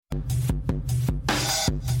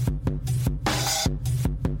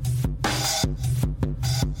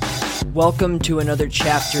Welcome to another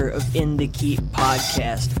chapter of In the Keep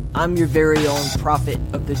podcast. I'm your very own prophet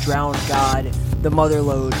of the drowned god, the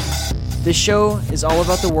Motherlode. This show is all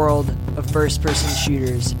about the world of first-person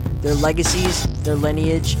shooters, their legacies, their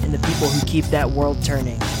lineage, and the people who keep that world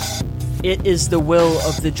turning. It is the will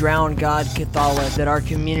of the drowned god Cathala that our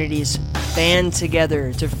communities band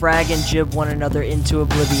together to frag and jib one another into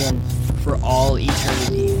oblivion for all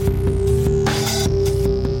eternity.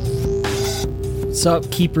 What's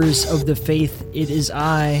up, keepers of the faith? It is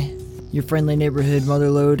I, your friendly neighborhood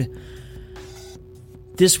Motherlode.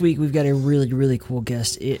 This week we've got a really cool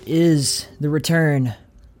guest. It is the return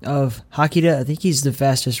of Hakita. I think he's the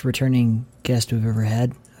fastest returning guest we've ever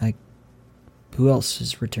had. Who else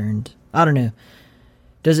has returned? I don't know.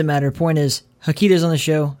 Doesn't matter. Point is, Hakita's on the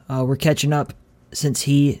show. We're catching up since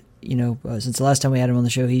since the last time we had him on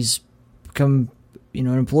the show, he's become, an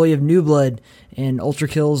employee of New Blood, and Ultra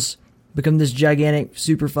Kill's become this gigantic,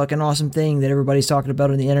 super fucking awesome thing that everybody's talking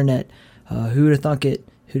about on the internet. Who'd have thunk it?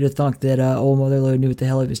 Who'd have thunk that old Motherlode knew what the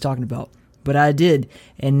hell he was talking about? But I did,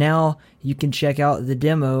 and now you can check out the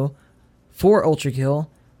demo for Ultra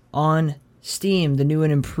Kill on Steam, the new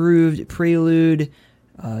and improved Prelude.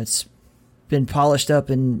 It's been polished up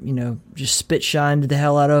and, just spit shined the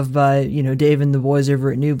hell out of by, Dave and the boys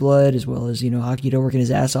over at New Blood, as well as, Hakita working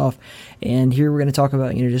his ass off. And here we're going to talk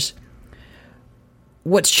about, just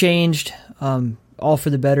what's changed, all for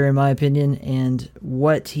the better in my opinion, and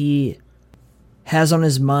what he has on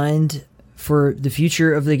his mind for the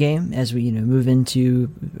future of the game as we, move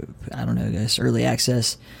into, early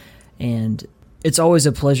access. And it's always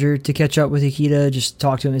a pleasure to catch up with Hakita, just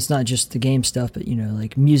talk to him. It's not just the game stuff, but,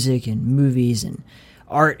 like music and movies and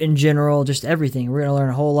art in general, just everything. We're going to learn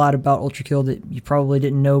a whole lot about Ultra Kill that you probably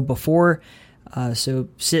didn't know before. So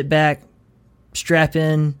sit back, strap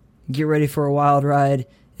in, get ready for a wild ride.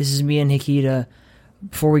 This is me and Hakita.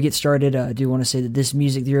 Before we get started, I do want to say that this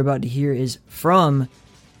music that you're about to hear is from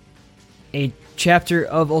a chapter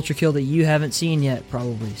of Ultra Kill that you haven't seen yet,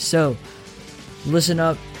 probably. So listen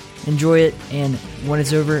up, enjoy it, and when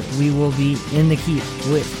it's over, we will be in the keep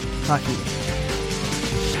with Hakita.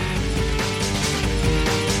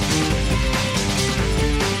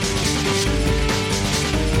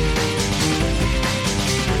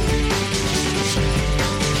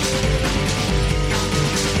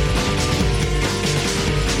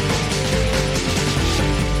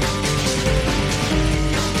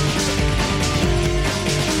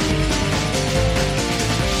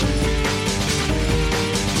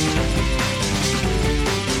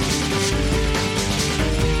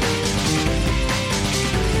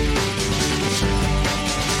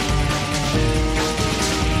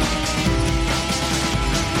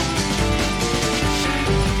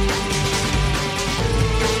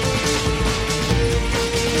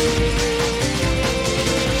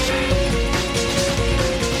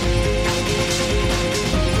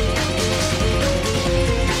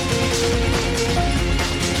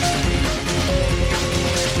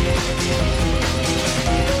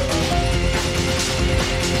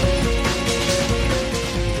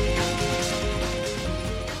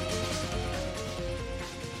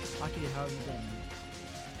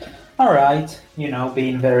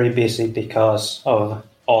 Been very busy because of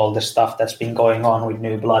all the stuff that's been going on with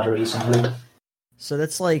New Blood recently. So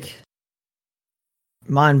that's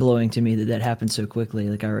mind-blowing to me that happened so quickly.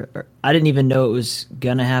 I didn't even know it was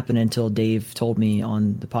gonna happen until Dave told me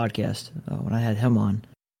on the podcast when I had him on.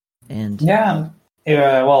 And it's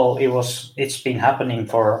been happening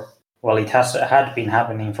it had been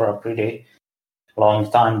happening for a pretty long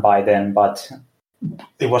time by then, but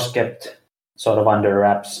it was kept sort of under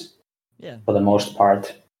wraps. Yeah, for the most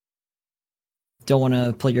part. Don't want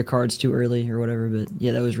to play your cards too early or whatever, but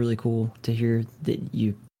yeah, that was really cool to hear that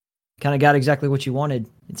you kind of got exactly what you wanted.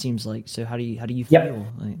 It seems like. So how do you feel?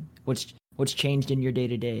 Yep. What's changed in your day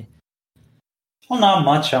to day? Well, not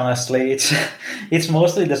much, honestly. It's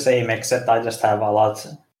mostly the same, except I just have a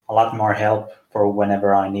lot more help for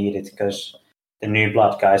whenever I need it, because the New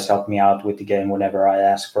Blood guys help me out with the game whenever I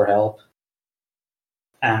ask for help.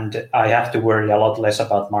 And I have to worry a lot less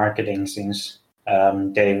about marketing since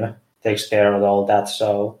Dave takes care of all that.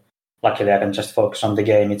 So luckily I can just focus on the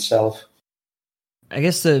game itself. I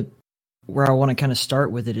guess where I want to kind of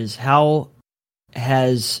start with it is, how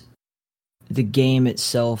has the game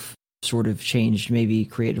itself sort of changed, maybe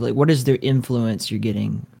creatively? What is their influence you're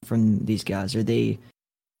getting from these guys? Are they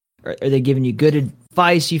giving you good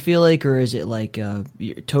advice, you feel like, or is it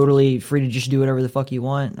you're totally free to just do whatever the fuck you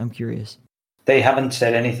want? I'm curious. They haven't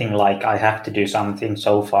said anything like I have to do something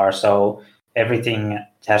so far, so everything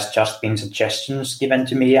has just been suggestions given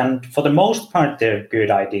to me, and for the most part they're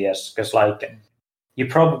good ideas, because you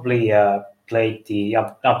probably played the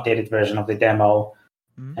updated version of the demo,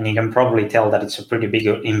 and you can probably tell that it's a pretty big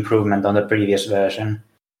improvement on the previous version.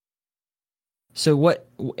 So what,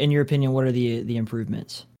 in your opinion, what are the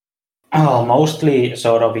improvements? Oh, mostly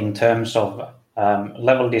sort of in terms of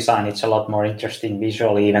level design, it's a lot more interesting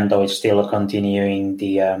visually, even though it's still continuing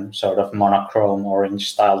the sort of monochrome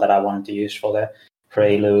orange style that I want to use for the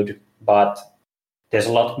prelude. But there's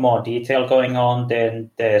a lot more detail going on.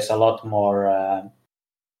 Then there's a lot more.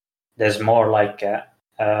 There's more like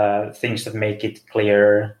things that make it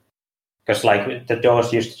clearer. Because like the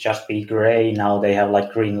doors used to just be gray, now they have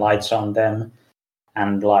like green lights on them,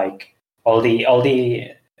 and like all the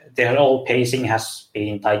whole pacing has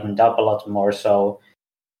been tightened up a lot more, so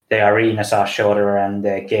the arenas are shorter and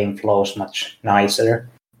the game flows much nicer.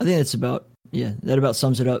 I think that about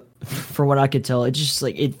sums it up from what I could tell. It just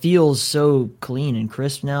like it feels so clean and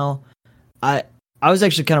crisp now. I was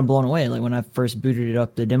actually kind of blown away. Like when I first booted it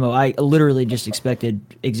up, the demo, I literally just expected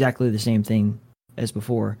exactly the same thing as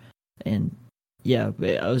before. And yeah,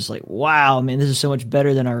 I was like, wow, man, this is so much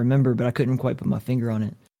better than I remember, but I couldn't quite put my finger on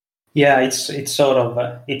it. Yeah, it's sort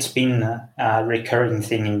of it's been a recurring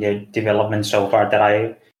thing in the development so far that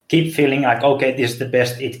I keep feeling like, okay, this is the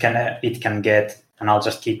best it can get, and I'll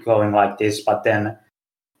just keep going like this. But then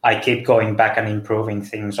I keep going back and improving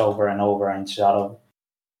things over and over, and sort of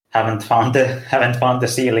haven't found the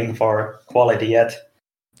ceiling for quality yet.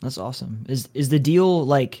 That's awesome. Is the deal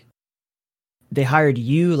like they hired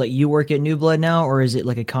you, like you work at New Blood now, or is it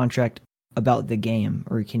like a contract about the game,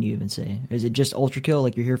 or can you even say? Is it just Ultra Kill,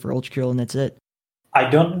 like you're here for Ultra Kill and that's it? I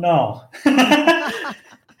don't know.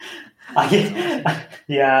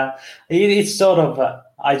 Yeah, it's sort of.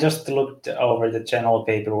 I just looked over the general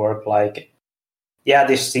paperwork, like, yeah,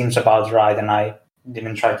 this seems about right, and I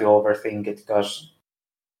didn't try to overthink it because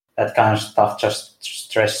that kind of stuff just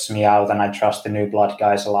stresses me out, and I trust the New Blood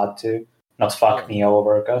guys a lot to not fuck me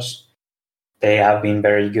over because they have been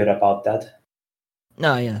very good about that.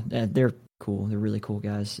 No, yeah, they're cool. They're really cool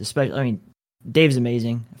guys. Especially, I mean, Dave's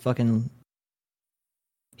amazing.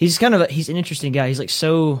 He's an interesting guy. He's like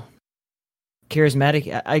so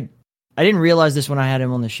charismatic. I didn't realize this when I had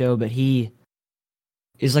him on the show, but he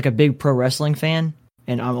is like a big pro wrestling fan,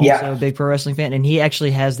 and I'm also a big pro wrestling fan, and he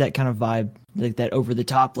actually has that kind of vibe, like that over the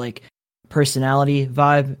top, like personality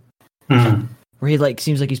vibe, where he like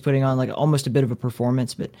seems like he's putting on like almost a bit of a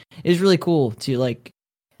performance, but it's really cool to like.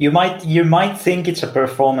 You might think it's a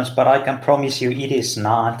performance, but I can promise you it is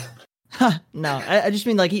not. No, I just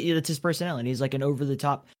mean like it's his personality. He's like an over the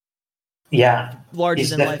top, larger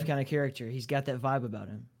than life kind of character. He's got that vibe about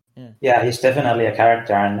him. Yeah, he's definitely a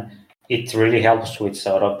character, and it really helps with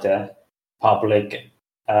sort of the public.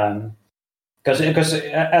 Because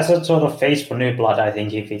as a sort of face for New Blood, I think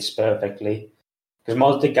he fits perfectly. Because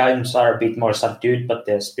most of the games are a bit more subdued, but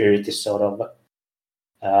their spirit is sort of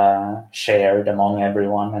shared among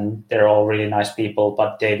everyone, and they're all really nice people.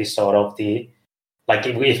 But Dave is sort of the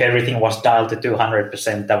if everything was dialed to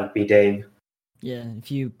 200%, that would be Dave. Yeah,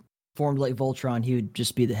 if you formed like Voltron, he would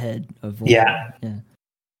just be the head of Voltron. Yeah.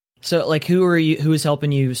 So, like, who is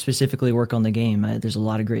helping you specifically work on the game? There's a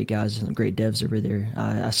lot of great guys and great devs over there.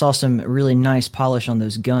 I saw some really nice polish on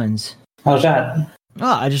those guns. How's that?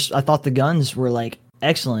 I thought the guns were like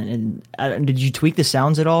excellent. And did you tweak the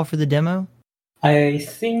sounds at all for the demo? I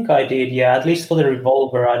think I did, yeah. At least for the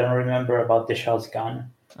revolver, I don't remember about the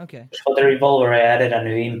shotgun. Okay. For the revolver, I added a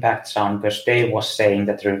new impact sound because Dave was saying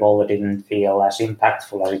that the revolver didn't feel as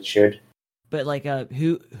impactful as it should. But like,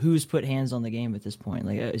 who's put hands on the game at this point?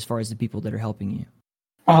 Like, as far as the people that are helping you.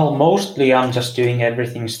 Well, mostly I'm just doing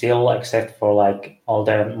everything still, except for like all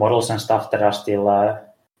the models and stuff that are still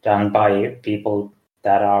done by people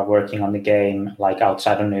that are working on the game, like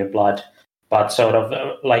outside of New Blood. But sort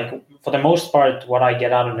of like for the most part, what I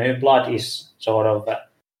get out of New Blood is sort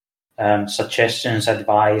of suggestions,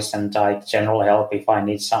 advice, and like general help if I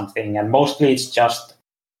need something. And mostly it's just.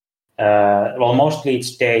 Mostly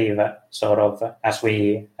it's Dave, sort of, as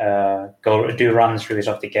we go do run-throughs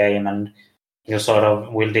of the game, and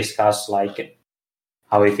we'll discuss like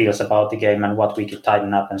how he feels about the game and what we could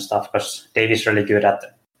tighten up and stuff. Because Dave is really good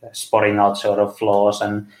at spotting out sort of flaws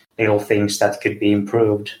and little things that could be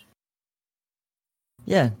improved.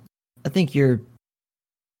 Yeah, I think you're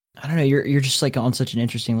just like on such an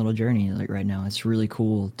interesting little journey like right now. It's really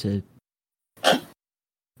cool to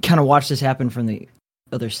kind of watch this happen from the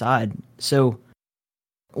other side. So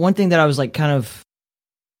one thing that I was like kind of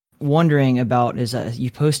wondering about is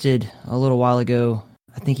you posted a little while ago,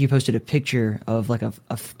 I think you posted a picture of like a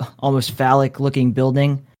almost phallic looking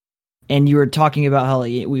building, and you were talking about how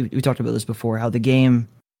like, we talked about this before, how the game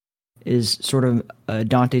is sort of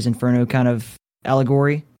Dante's Inferno kind of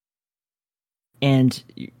allegory, and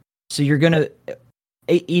so you're gonna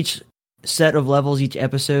each set of levels, each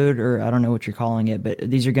episode, or I don't know what you're calling it, but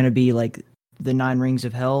these are gonna be like the 9 rings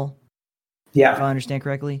of hell. Yeah, if I understand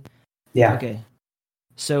correctly. Yeah. Okay.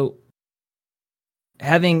 So,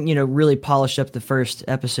 having really polished up the first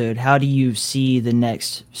episode, how do you see the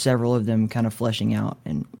next several of them kind of fleshing out,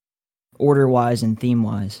 and order wise and theme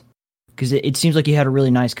wise? Because it seems like you had a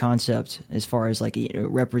really nice concept as far as like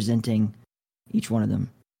representing each one of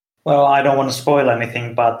them. Well, I don't want to spoil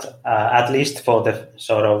anything, but at least for the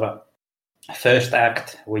sort of first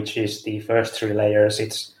act, which is the first 3 layers,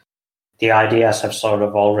 the ideas have sort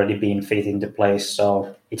of already been fit into place.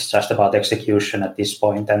 So it's just about execution at this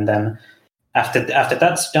point. And then after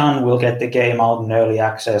that's done, we'll get the game out in early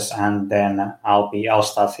access, and then I'll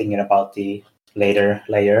start thinking about the later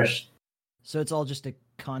layers. So it's all just a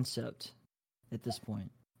concept at this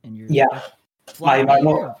point, and you're flying by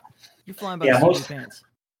you're flying by the seat of your pants.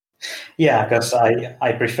 Yeah, because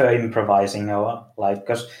I prefer improvising,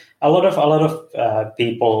 because a lot of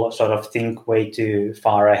people sort of think way too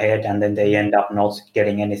far ahead, and then they end up not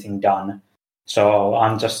getting anything done. So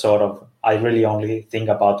I'm just I really only think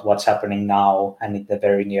about what's happening now and in the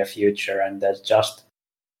very near future, and that's just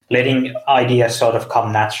letting ideas sort of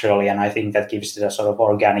come naturally, and I think that gives it a sort of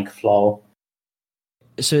organic flow.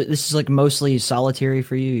 So this is like mostly solitary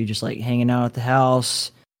for you? You're just like hanging out at the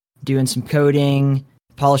house, doing some coding,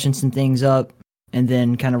 polishing some things up, and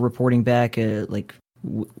then kind of reporting back like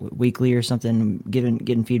weekly or something,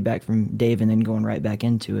 getting feedback from Dave, and then going right back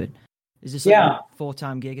into it. Is this like a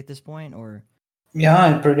full-time gig at this point, or?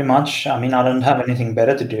 Yeah, pretty much. I mean, I don't have anything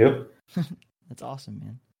better to do. That's awesome,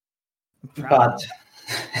 man. But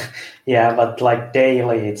yeah, but like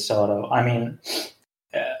daily, it's sort of, I mean,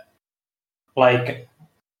 like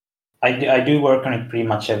I do work on it pretty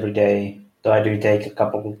much every day, though I do take a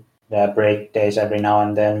couple break days every now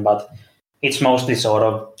and then, but it's mostly sort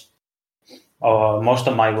of, most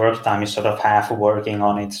of my work time is sort of half working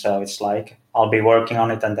on it. So it's like I'll be working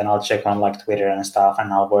on it, and then I'll check on like Twitter and stuff,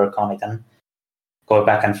 and I'll work on it and go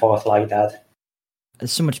back and forth like that.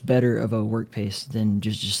 It's so much better of a work pace than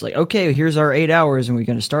just like, okay, here's our 8 hours, and we're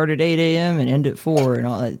going to start at 8 a.m. and end at 4 and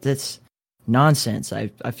all that. That's nonsense. I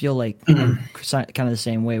feel like I'm kind of the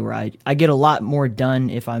same way, where I get a lot more done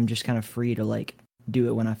if I'm just kind of free to like do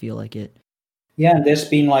it when I feel like it. Yeah, there's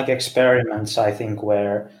been like experiments, I think,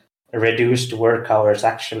 where reduced work hours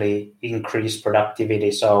actually increase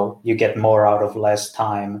productivity, so you get more out of less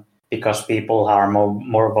time because people are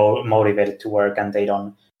more motivated to work, and they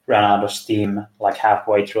don't run out of steam like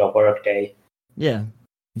halfway through a work day. Yeah,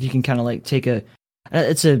 if you can kind of like take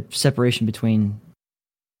it's a separation between,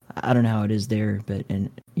 I don't know how it is there, but in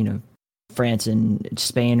France and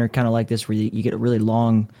Spain are kind of like this, where you get a really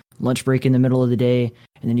long lunch break in the middle of the day,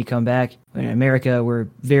 and then you come back. In America, we're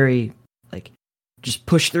very like just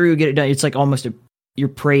push through, get it done. It's like almost you're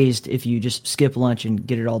praised if you just skip lunch and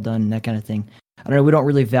get it all done, that kind of thing. I don't know. We don't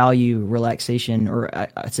really value relaxation, or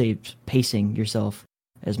I'd say pacing yourself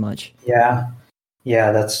as much. Yeah,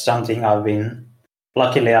 that's something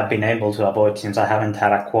luckily I've been able to avoid, since I haven't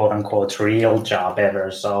had a quote unquote real job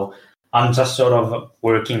ever. So I'm just sort of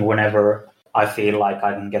working whenever I feel like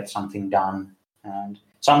I can get something done. And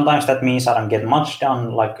sometimes that means I don't get much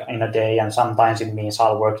done like in a day, and sometimes it means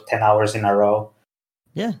I'll work 10 hours in a row.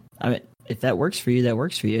 Yeah. I mean, if that works for you, that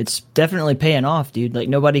works for you. It's definitely paying off, dude. Like,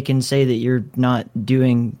 nobody can say that you're not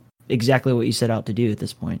doing exactly what you set out to do at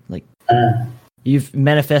this point. Like, you've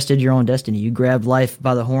manifested your own destiny. You grabbed life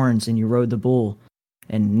by the horns and you rode the bull,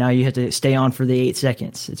 and now you have to stay on for the 8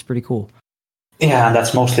 seconds. It's pretty cool. Yeah,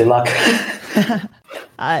 that's mostly luck.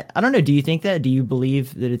 I don't know. Do you think that? Do you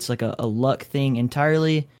believe that it's like a luck thing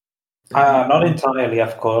entirely? Not entirely,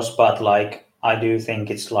 of course, but like I do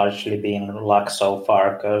think it's largely been luck so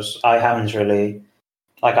far, because I haven't really,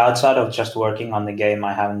 like, outside of just working on the game,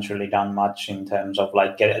 I haven't really done much in terms of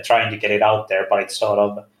like trying to get it out there, but it sort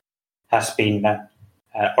of has been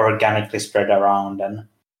organically spread around and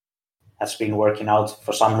has been working out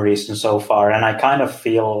for some reason so far. And I kind of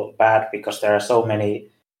feel bad because there are so many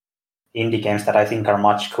indie games that I think are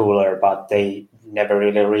much cooler, but they never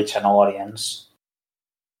really reach an audience.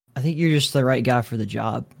 I think you're just the right guy for the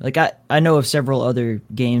job. Like, I know of several other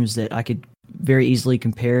games that I could very easily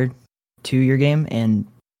compare to your game, and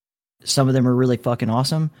some of them are really fucking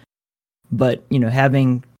awesome. But,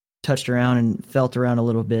 having touched around and felt around a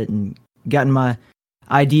little bit and gotten my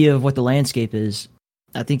idea of what the landscape is,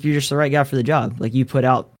 I think you're just the right guy for the job. Like, you put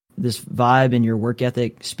out this vibe, and your work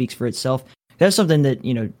ethic speaks for itself. That's something that,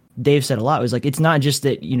 Dave said a lot, was like, it's not just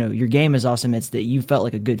that, your game is awesome, it's that you felt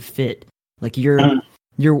like a good fit. Like,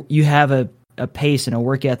 you have a a pace and a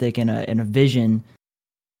work ethic and a vision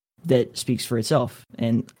that speaks for itself.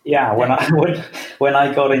 And yeah, when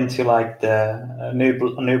I got into like the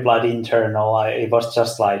New Blood Internal, it was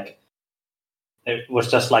just like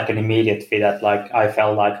an immediate fit that like I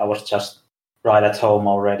felt like I was just right at home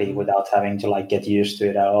already without having to like get used to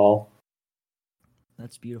it at all.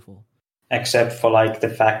 That's beautiful. Except for like the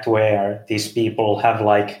fact where these people have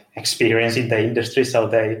like experience in the industry, so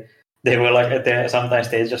they were like sometimes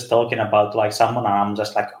they're just talking about like someone, and I'm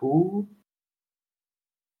just like, who?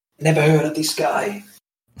 Never heard of this guy.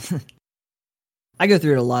 I go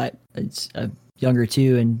through it a lot. It's younger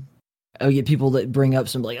too, and I get people that bring up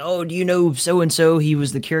some like, oh, do you know so and so? He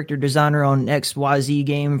was the character designer on XYZ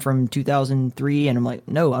game from 2003, and I'm like,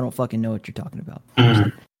 no, I don't fucking know what you're talking about.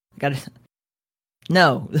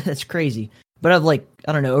 No, that's crazy. But I've like,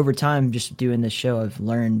 I don't know, over time, just doing this show, I've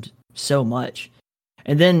learned so much,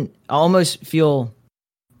 and then I almost feel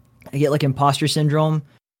I get like imposter syndrome.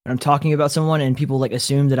 And I'm talking about someone and people like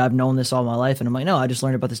assume that I've known this all my life. And I'm like, no, I just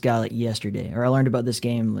learned about this guy like yesterday, or I learned about this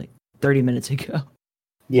game like 30 minutes ago.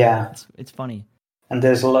 Yeah. It's funny. And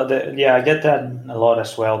there's a lot, I get that a lot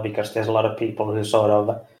as well, because there's a lot of people who sort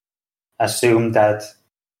of assume that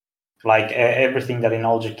like everything that in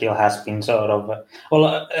Ultra Kill has been sort of,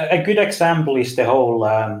 a good example is the whole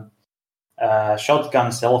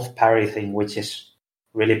shotgun self-parry thing, which is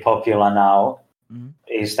really popular now.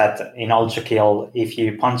 Is that in Ultra Kill, if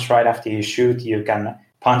you punch right after you shoot, you can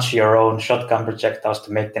punch your own shotgun projectiles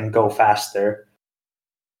to make them go faster.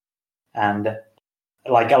 And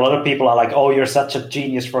like a lot of people are like, oh, you're such a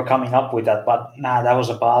genius for coming up with that. But nah, that was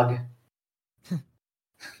a bug.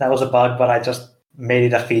 That was a bug, but I just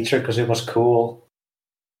made it a feature because it was cool.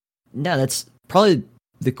 No, that's probably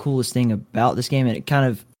the coolest thing about this game. And it kind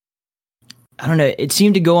of, I don't know, it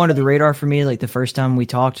seemed to go under the radar for me like the first time we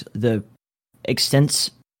talked, the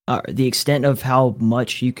extent of how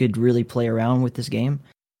much you could really play around with this game.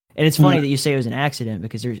 And it's funny that you say it was an accident,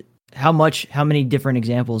 because there's how many different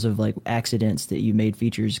examples of like accidents that you made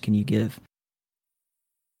features can you give?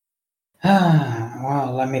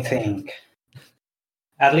 Well, let me think.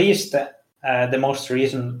 At least the most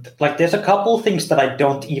recent, like there's a couple things that I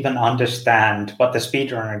don't even understand, but the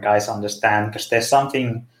speedrunner guys understand, because there's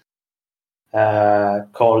something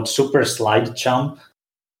called Super Slide Jump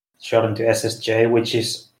shot into SSJ, which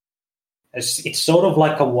is it's sort of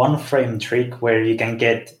like a one frame trick where you can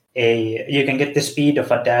get the speed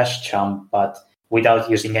of a dash jump, but without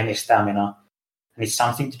using any stamina. And it's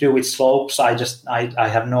something to do with slopes. I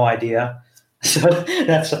have no idea. So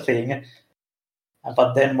that's a thing.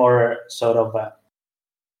 But then more sort of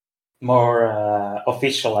more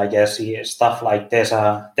official, I guess, stuff like there's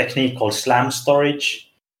a technique called slam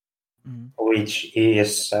storage, which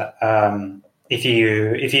is if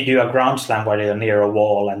you do a ground slam while you're near a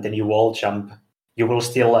wall and then you wall jump, you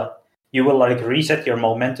will like reset your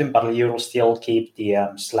momentum, but you will still keep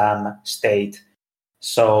the slam state.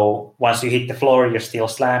 So once you hit the floor, you're still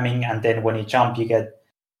slamming, and then when you jump, you get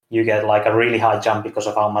like a really high jump because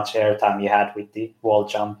of how much airtime you had with the wall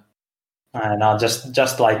jump. And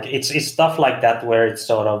just like it's stuff like that where it's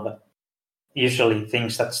sort of usually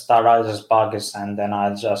things that start out as bugs, and then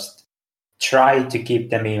I just try to keep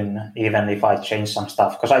them in, even if I change some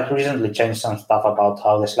stuff. Because I recently changed some stuff about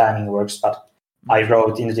how the slamming works, but I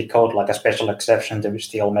wrote into the code like a special exception to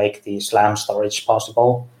still make the slam storage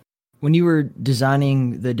possible. When you were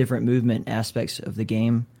designing the different movement aspects of the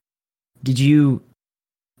game, did you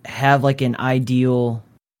have like an ideal,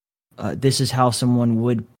 this is how someone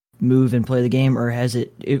would move and play the game, or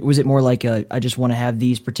was it more like I just want to have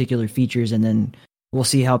these particular features and then we'll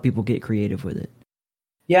see how people get creative with it?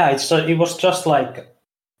 Yeah, it was just like,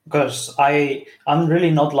 because I'm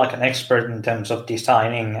really not like an expert in terms of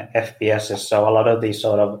designing FPSs, so a lot of the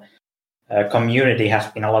sort of community has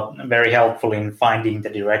been very helpful in finding the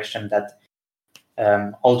direction that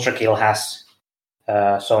Ultra Kill has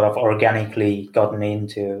sort of organically gotten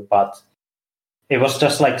into. But it was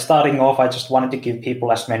just like starting off, I just wanted to give people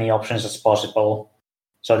as many options as possible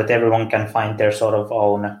so that everyone can find their sort of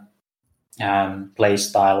own play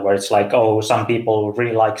style, where it's like, oh, some people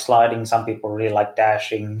really like sliding, some people really like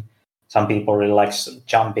dashing, some people really like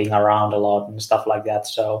jumping around a lot and stuff like that.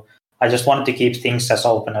 So I just wanted to keep things as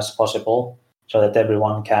open as possible so that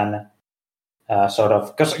everyone can sort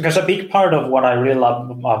of, because a big part of what I really love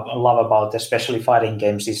about especially fighting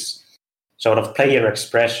games is sort of player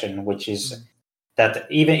expression, which is that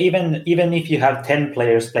even if you have 10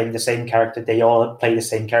 players playing the same character, they all play the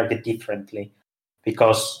same character differently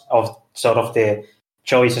because of sort of the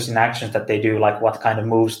choices and actions that they do, like what kind of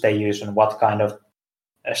moves they use and what kind of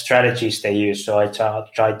strategies they use. So I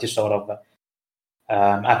tried to sort of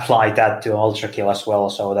apply that to Ultra Kill as well,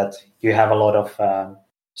 so that you have a lot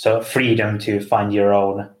of freedom to find your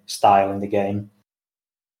own style in the game.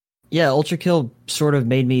 Yeah, Ultra Kill sort of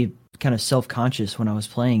made me kind of self-conscious when I was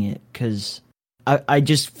playing it, because I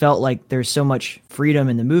just felt like there's so much freedom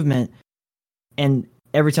in the movement, and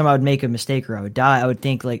every time I would make a mistake or I would die, I would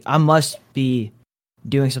think like I must be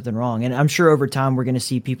doing something wrong. And I'm sure over time we're going to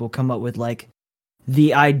see people come up with like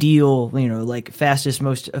the ideal, like fastest,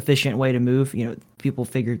 most efficient way to move. People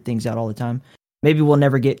figure things out all the time. Maybe we'll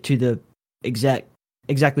never get to the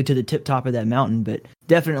exactly to the tip top of that mountain, but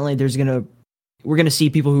definitely we're going to see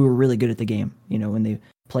people who are really good at the game, when they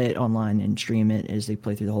play it online and stream it as they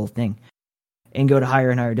play through the whole thing and go to higher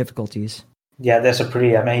and higher difficulties. Yeah, there's a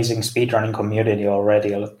pretty amazing speedrunning community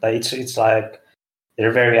already. It's like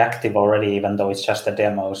they're very active already, even though it's just a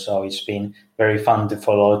demo. So it's been very fun to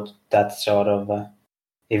follow that sort of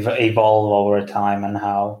evolve over time and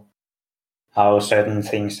how certain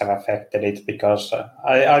things have affected it. Because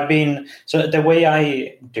the way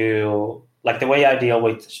I deal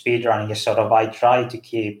with speedrunning is sort of I try to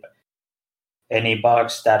keep any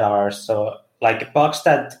bugs that are bugs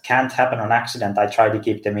that can't happen on accident. I try to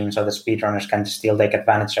keep them in so the speedrunners can still take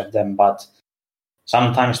advantage of them. But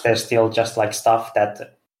sometimes there's still just like stuff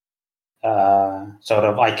that sort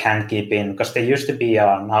of I can't keep in, because there used to be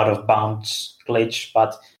an out of bounds glitch,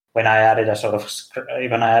 but when I added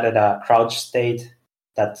a crouch state,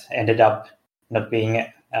 that ended up not being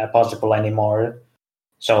possible anymore.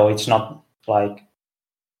 So it's not like,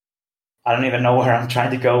 I don't even know where I'm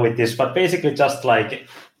trying to go with this, but basically just like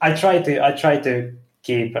I try to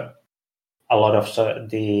keep a lot of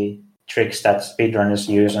the tricks that speedrunners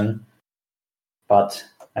use, but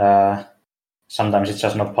sometimes it's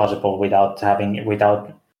just not possible without having to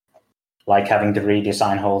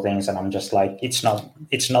redesign whole things, and I'm just like, it's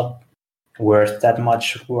not worth that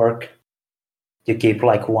much work to keep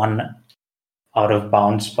like one out of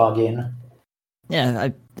bounds bug in. Yeah,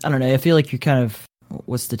 I don't know. I feel like you're kind of,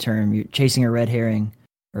 what's the term? You're chasing a red herring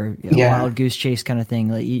or wild goose chase kind of thing.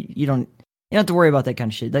 Like you don't have to worry about that kind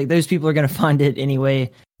of shit. Like those people are going to find it anyway,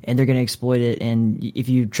 and they're going to exploit it. And if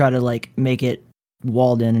you try to like make it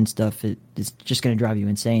walled in and stuff, it's just going to drive you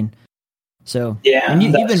insane. So yeah, and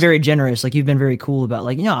you've been very generous. Like you've been very cool about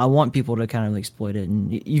like, I want people to kind of exploit it,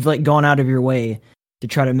 and you've like gone out of your way to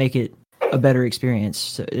try to make it a better experience.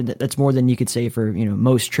 So that's more than you could say for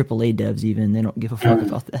most AAA devs. Even they don't give a fuck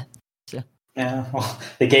about that. So. Yeah, well,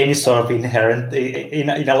 the game is sort of inherent in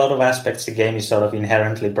a lot of aspects. The game is sort of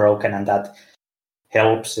inherently broken, and that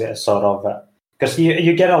helps sort of because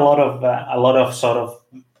you get a lot of sort of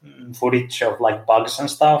footage of like bugs and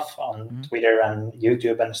stuff on Twitter and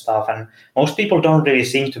YouTube and stuff, and most people don't really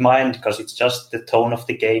seem to mind because it's just the tone of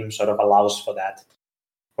the game sort of allows for that.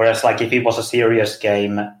 Whereas like if it was a serious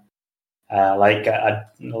game, like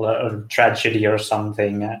a tragedy or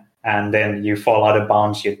something, and then you fall out of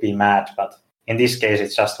bounds, you'd be mad. But in this case,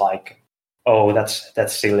 it's just like, oh, that's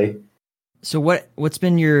silly. So what's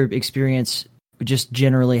been your experience just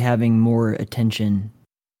generally having more attention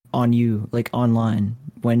on you, like online,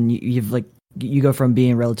 when you've like you go from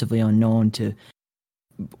being relatively unknown to,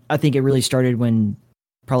 I think it really started when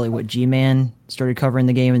probably G-Man started covering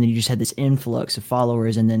the game, and then you just had this influx of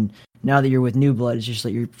followers, and then now that you're with New Blood, it's just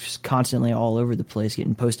like you're just constantly all over the place,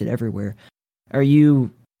 getting posted everywhere. Are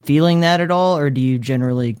you feeling that at all, or do you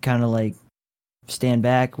generally kind of like stand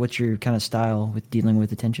back? What's your kind of style with dealing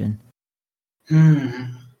with attention?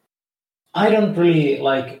 I don't really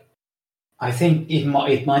like. I think it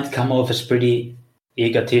might come off as pretty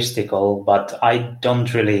egotistical, but I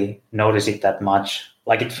don't really notice it that much.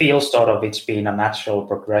 Like it feels sort of it's been a natural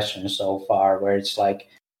progression so far, where it's like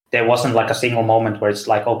there wasn't like a single moment where it's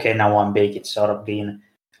like, okay, now I'm big. It's sort of been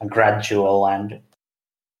a gradual, and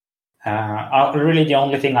really the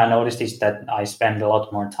only thing I noticed is that I spend a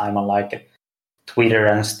lot more time on like Twitter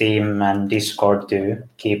and Steam and Discord to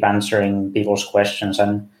keep answering people's questions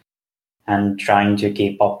and trying to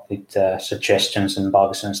keep up with suggestions and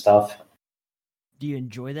bugs and stuff. Do you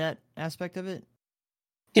enjoy that aspect of it?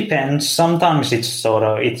 Depends. Sometimes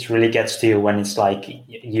it really gets to you when it's like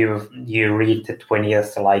you read the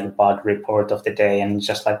 20th like bug report of the day and it's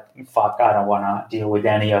just like, fuck, I don't want to deal with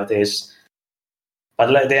any of this.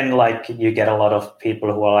 But then like you get a lot of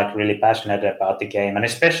people who are like really passionate about the game, and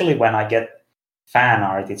especially when I get fan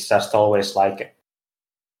art, it's just always like,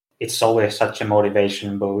 it's always such a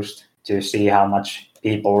motivation boost to see how much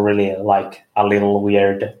people really like a little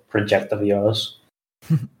weird project of yours.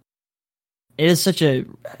 It is such a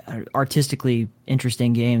artistically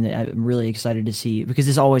interesting game that I'm really excited to see, because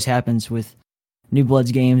this always happens with New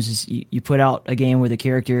Blood's games. Is you put out a game with a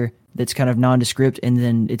character that's kind of nondescript, and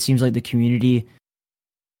then it seems like the community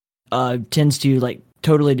tends to like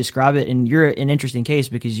totally describe it. And you're an interesting case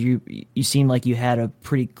because you seem like you had a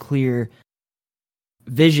pretty clear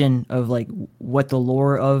vision of like what the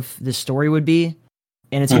lore of the story would be,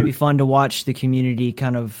 and it's gonna be fun to watch the community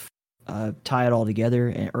kind of tie it all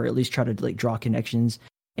together, or at least try to like draw connections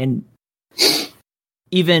and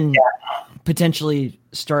even potentially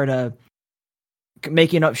start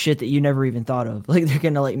making up shit that you never even thought of. Like they're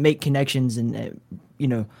gonna like make connections, and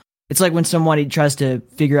it's like when somebody tries to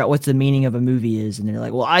figure out what the meaning of a movie is, and they're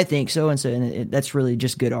like, well, I think so and so, and that's really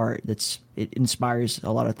just good art. It inspires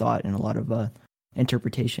a lot of thought and a lot of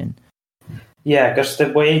interpretation. Yeah, because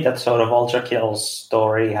the way that sort of Ultra Kill's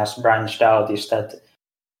story has branched out is that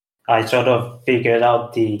I sort of figured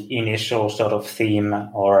out the initial sort of theme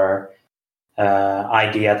or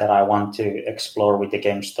idea that I want to explore with the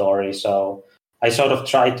game story. So I sort of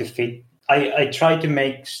try to fit. I try to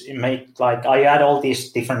make like I add all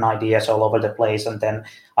these different ideas all over the place, and then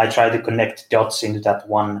I try to connect dots into that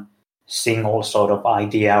one single sort of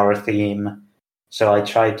idea or theme. So I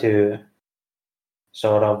try to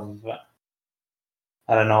sort of,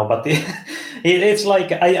 I don't know, but it's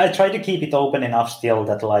like I try to keep it open enough still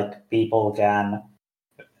that like people can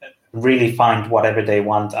really find whatever they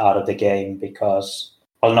want out of the game, because,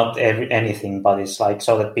 well, not anything, but it's like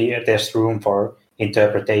so that there's room for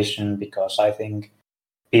interpretation, because I think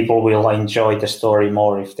people will enjoy the story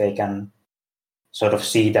more if they can sort of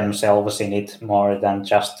see themselves in it more than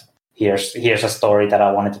just here's a story that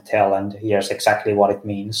I wanted to tell and here's exactly what it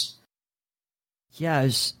means. Yeah, I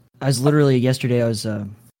was literally yesterday I was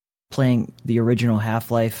playing the original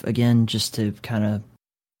Half-Life again, just to kind of,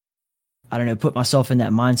 I don't know, put myself in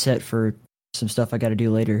that mindset for some stuff I got to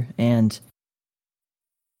do later. And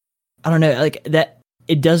I don't know, like that,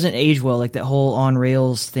 it doesn't age well, like that whole on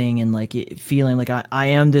rails thing, and like it feeling like I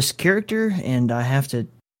am this character and I have to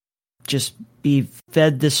just be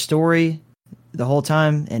fed this story the whole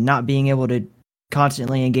time and not being able to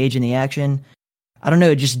constantly engage in the action. I don't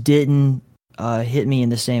know, it just didn't hit me in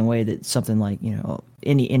the same way that something like,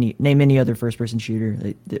 any other first person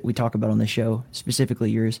shooter that we talk about on the show,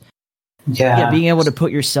 specifically yours. Yeah, being able to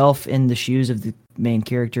put yourself in the shoes of the main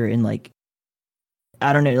character and like,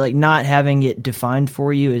 I don't know, like not having it defined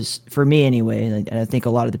for you is, for me anyway, and I think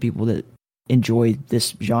a lot of the people that enjoy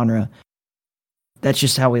this genre, that's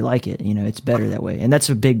just how we like it. It's better that way. And that's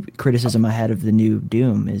a big criticism I had of the new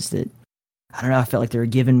Doom, is that, I don't know, I felt like they were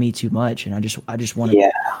giving me too much, and I just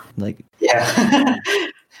wanted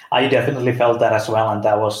I definitely felt that as well, and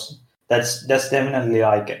that's definitely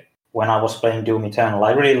like when I was playing Doom Eternal.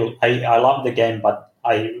 I love the game, but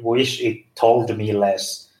I wish it told me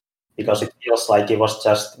less, because it feels like it was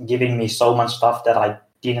just giving me so much stuff that I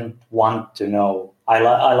didn't want to know.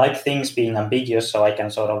 I like things being ambiguous, so I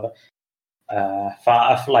can sort of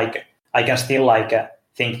like I can still like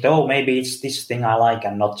think, oh, maybe it's this thing I like,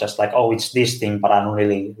 and not just like, oh, it's this thing, but I don't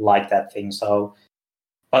really like that thing. So,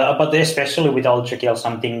 but especially with Ultra Kill,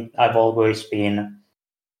 something I've always been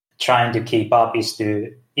trying to keep up is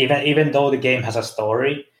to, even though the game has a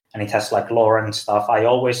story and it has like lore and stuff, I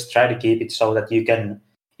always try to keep it so that you can,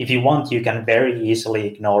 if you want, you can very easily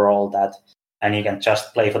ignore all that, and you can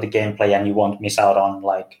just play for the gameplay, and you won't miss out on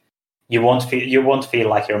like, you won't feel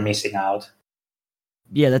like you're missing out.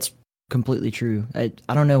 Yeah, that's completely true. I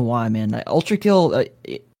don't know why, man. Ultra Kill,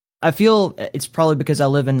 I feel it's probably because I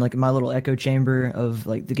live in like my little echo chamber of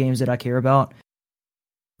like the games that I care about.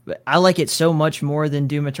 But I like it so much more than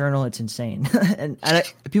Doom Eternal. It's insane. and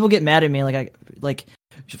people get mad at me like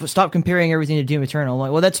stop comparing everything to Doom Eternal. I'm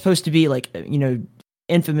like, well, that's supposed to be like,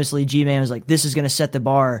 infamously G-Man was like, this is going to set the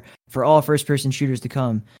bar for all first person shooters to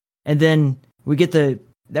come. And then we get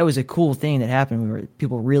that was a cool thing that happened where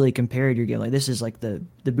people really compared your game. Like, this is like the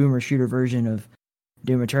boomer shooter version of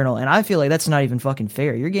Doom Eternal. And I feel like that's not even fucking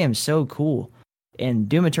fair. Your game is so cool. And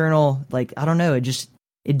Doom Eternal, like, I don't know, it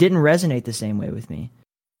didn't resonate the same way with me.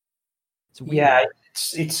 It's weird. Yeah,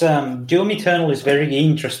 it's Doom Eternal is very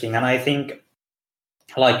interesting, and I think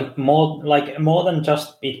like more than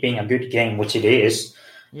just it being a good game, which it is.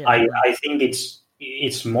 Yeah, I think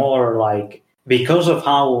it's more like, because of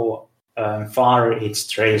how far it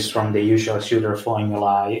strays from the usual shooter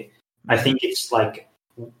formula, I think it's like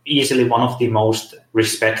easily one of the most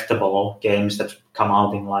respectable games that come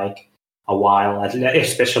out in like a while,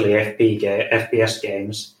 especially FPS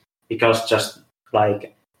games, because just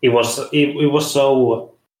like it was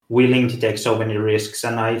so willing to take so many risks,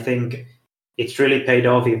 and I think it's really paid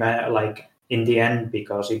off even like in the end,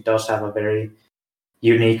 because it does have a very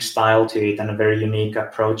unique style to it and a very unique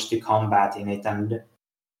approach to combat in it. And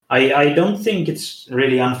I don't think it's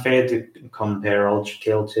really unfair to compare Ultra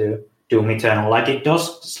Kill to Doom Eternal. Like, it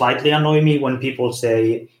does slightly annoy me when people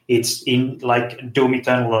say it's in like Doom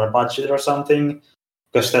Eternal on a budget or something,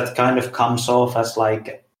 because that kind of comes off as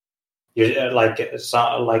like like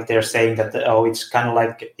they're saying that it's kind of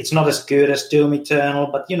like it's not as good as Doom Eternal,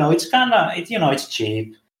 but it's kind of it's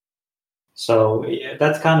cheap. So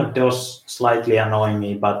that kind of does slightly annoy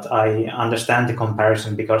me, but I understand the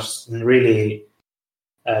comparison because really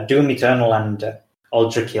Doom Eternal and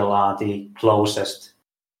Ultra Kill are the closest,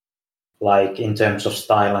 like in terms of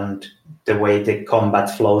style and the way the combat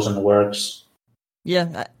flows and works.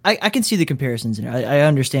 Yeah, I can see the comparisons in it. I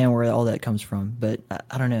understand where all that comes from, but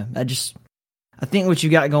I don't know. I think what you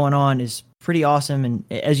got going on is pretty awesome, and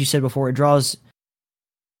as you said before, it draws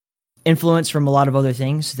influence from a lot of other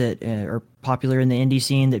things that are popular in the indie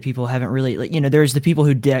scene that people haven't really, like, there's the people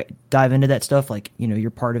who dive into that stuff, like,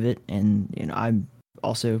 you're part of it, and I'm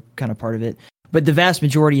also kind of part of it. But the vast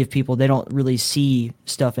majority of people, they don't really see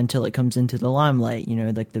stuff until it comes into the limelight,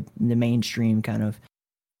 like the mainstream kind of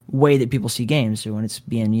way that people see games. So when it's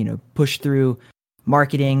being, pushed through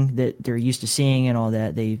marketing that they're used to seeing and all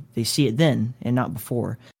that, they see it then and not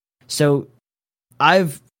before. So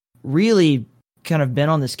I've really kind of been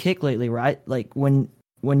on this kick lately, right? Like when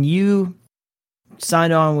you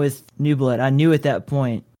signed on with New Blood, I knew at that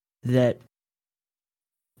point that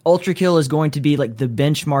Ultra Kill is going to be like the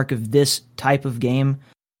benchmark of this type of game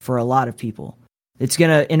for a lot of people. It's going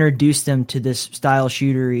to introduce them to this style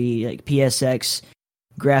shootery, like PSX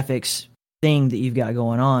graphics thing that you've got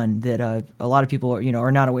going on that a lot of people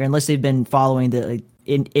are not aware, unless they've been following the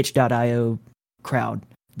itch.io crowd,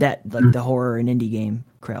 that like the horror and indie game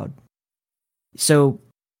crowd. So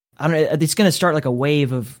I don't know, it's going to start like a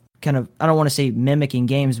wave of kind of, I don't want to say mimicking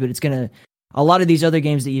games, but it's going to, a lot of these other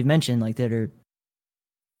games that you've mentioned, like that are,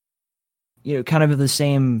 kind of the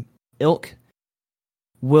same ilk,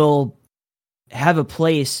 will have a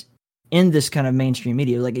place in this kind of mainstream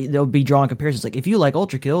media. Like they'll be drawing comparisons. Like if you like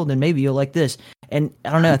Ultra Kill, then maybe you'll like this. And I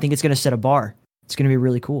don't know, I think it's going to set a bar. It's going to be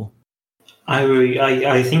really cool.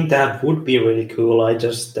 I think that would be really cool. I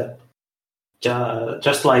just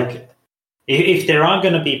like, if there are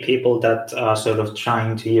going to be people that are sort of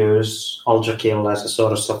trying to use Ultra Kill as a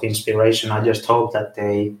source of inspiration, I just hope that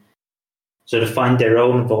they sort of find their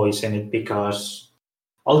own voice in it, because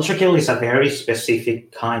Ultra Kill is a very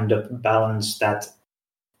specific kind of balance that,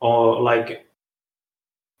 or like,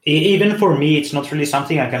 even for me, it's not really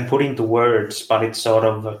something I can put into words, but it sort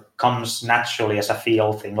of comes naturally as a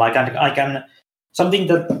feel thing. Like I can, something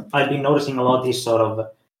that I've been noticing a lot is sort of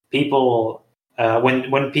people,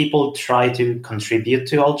 when people try to contribute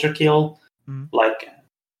to Ultra Kill, like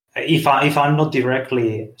if I'm not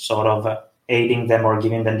directly sort of aiding them or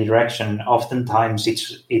giving them direction, oftentimes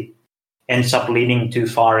it ends up leaning too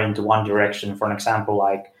far into one direction. For an example,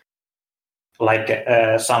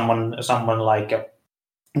 someone like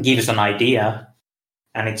gives an idea,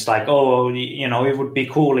 and it's like, it would be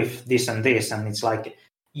cool if this and this, and it's like,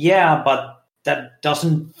 yeah, but that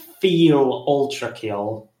doesn't feel Ultra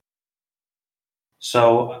Kill.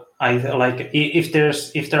 So I like, if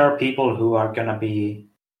there are people who are gonna be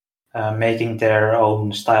making their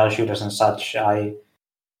own style shooters and such, I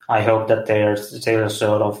hope that they'll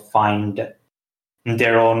sort of find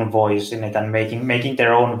their own voice in it and making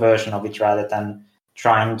their own version of it, rather than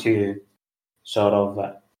trying to sort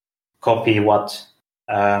of copy what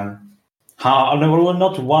how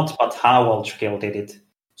Ultra Kill did it.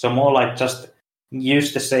 So more like just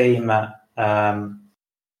use the same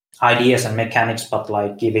ideas and mechanics, but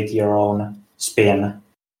like give it your own spin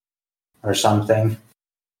or something.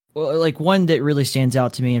 Well, like one that really stands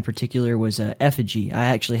out to me in particular was Effigy. I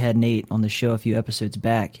actually had Nate on the show a few episodes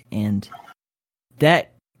back, and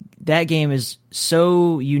that game is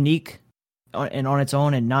so unique and on its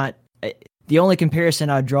own, and not the only comparison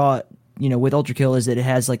I draw, with Ultra Kill is that it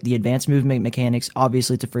has like the advanced movement mechanics.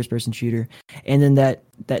 Obviously, it's a first-person shooter, and then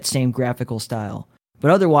that same graphical style.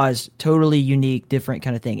 But otherwise, totally unique, different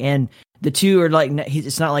kind of thing. And the two are like,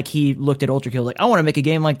 it's not like he looked at Ultra Kill like, I want to make a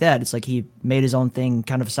game like that. It's like he made his own thing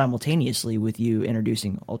kind of simultaneously with you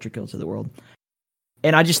introducing Ultra Kill to the world.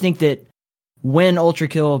 And I just think that when Ultra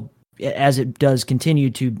Kill, as it does continue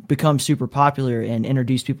to become super popular and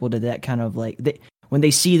introduce people to that kind of like, when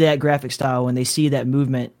they see that graphic style, when they see that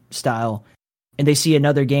movement style, and they see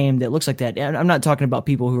another game that looks like that, and I'm not talking about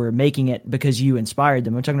people who are making it because you inspired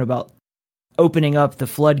them. I'm talking about opening up the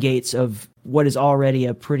floodgates of what is already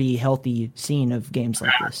a pretty healthy scene of games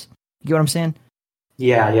like this. You get what I'm saying?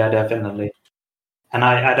 Yeah, definitely. And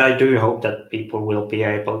I do hope that people will be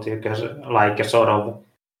able to, sort of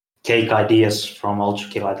take ideas from Ultra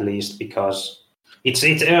Kill at least, because it's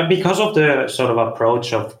because of the sort of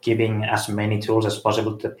approach of giving as many tools as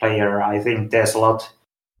possible to the player. I think there's a lot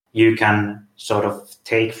you can sort of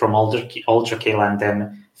take from Ultra Kill and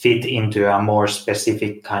then fit into a more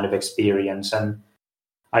specific kind of experience. And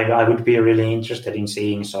I would be really interested in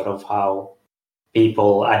seeing sort of how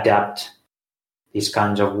people adapt these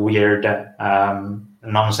kinds of weird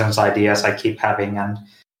nonsense ideas I keep having and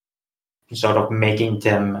sort of making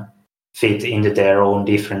them fit into their own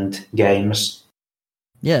different games.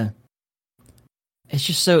 Yeah. It's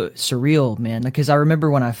just so surreal, man. Because I remember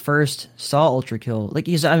when I first saw Ultra Kill, like,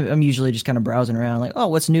 because I'm usually just kind of browsing around, like, oh,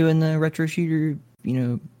 what's new in the retro shooter,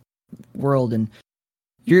 world, and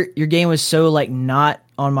your game was so like not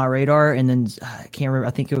on my radar. And then I can't remember.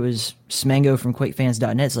 I think it was Smango from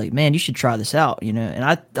QuakeFans.net. It's like, man, you should try this out, And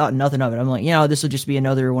I thought nothing of it. I'm like, this will just be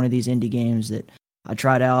another one of these indie games that I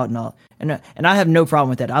tried out, and I have no problem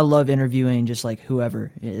with that. I love interviewing just like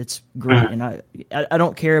whoever. It's great, and I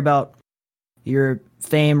don't care about your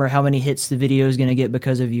fame or how many hits the video is going to get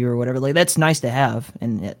because of you or whatever. Like, that's nice to have,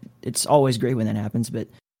 and it's always great when that happens. But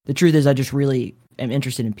the truth is, I just really am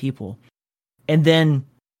interested in people. And then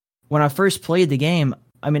when I first played the game,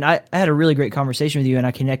 I mean, I had a really great conversation with you, and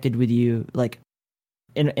I connected with you like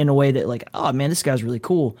in a way that like, oh man, this guy's really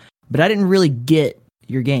cool. But I didn't really get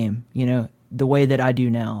your game, the way that I do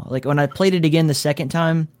now. Like when I played it again the second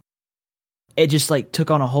time, it just like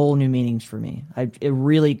took on a whole new meanings for me. It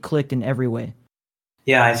really clicked in every way.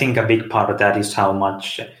 Yeah, I think a big part of that is how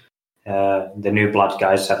much the New Blood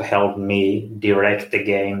guys have helped me direct the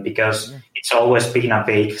game, because it's always been a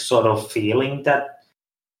vague sort of feeling that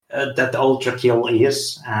Ultra Kill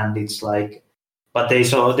is, and it's like, but they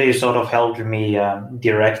sort of helped me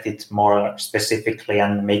direct it more specifically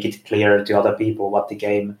and make it clear to other people what the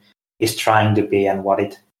game is trying to be and what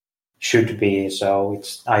it should be. So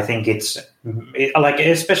I think it's like,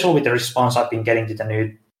 especially with the response I've been getting to the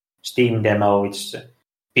new Steam demo, it's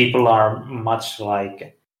people are much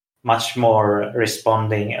more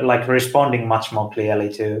responding much more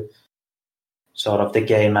clearly to sort of the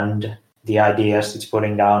game and the ideas it's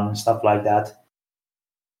putting down and stuff like that.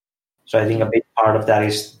 So I think a big part of that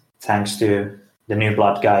is thanks to the New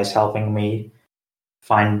Blood guys helping me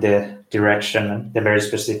find the direction, the very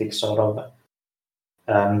specific sort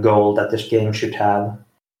of goal that this game should have.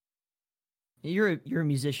 You're a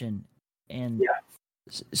musician, and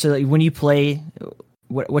so like, when you play,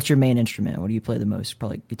 what's your main instrument? What do you play the most?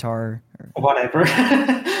 Probably guitar or whatever.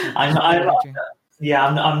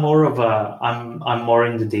 I'm more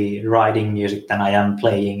into the writing music than I am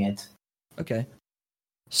playing it. Okay.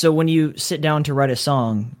 So when you sit down to write a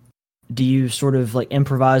song, do you sort of like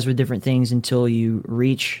improvise with different things until you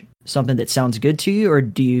reach something that sounds good to you, or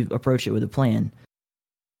do you approach it with a plan?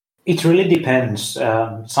 It really depends.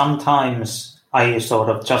 Sometimes I sort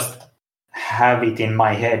of just have it in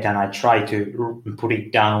my head and I try to put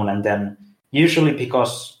it down, and then usually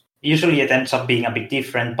it ends up being a bit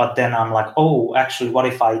different, but then I'm like, oh, actually, what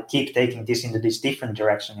if I keep taking this into this different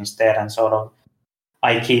direction instead, and sort of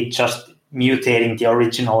I keep just mutating the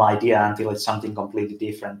original idea until it's something completely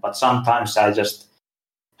different. But sometimes I just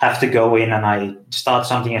have to go in and I start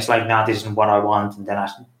something, it's like, nah, this isn't what I want, and then I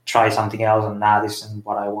try something else, and nah, this isn't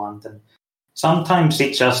what I want. And sometimes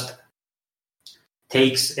it just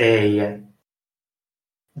takes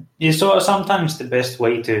so sometimes the best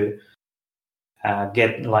way to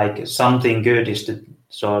get like something good is to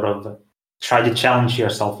sort of try to challenge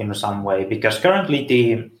yourself in some way, because currently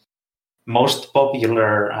the most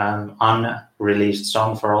popular unreleased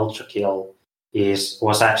song for Ultra Kill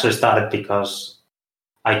was actually started because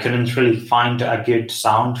I couldn't really find a good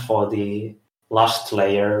sound for the Lust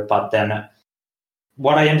layer. But then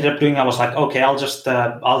what I ended up doing, I was like, okay, I'll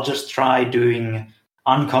just try doing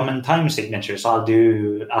uncommon time signatures. I'll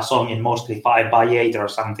do a song in mostly 5x8 or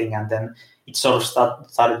something, and then it sort of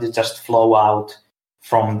started to just flow out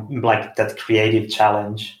from like that creative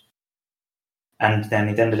challenge. And then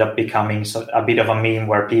it ended up becoming a bit of a meme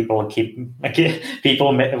where people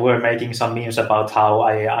were making some memes about how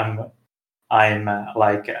I'm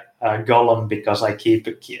like a Gollum because I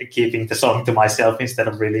keep keeping the song to myself instead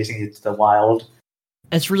of releasing it to the wild.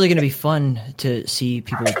 It's really going to be fun to see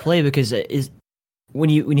people play, because when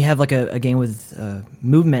you have like a game with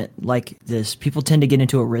movement like this, people tend to get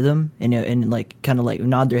into a rhythm and like kind of like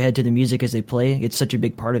nod their head to the music as they play. It's such a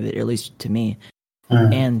big part of it, at least to me.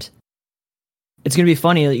 And it's going to be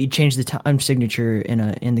funny that you change the time signature in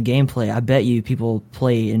the gameplay. I bet you people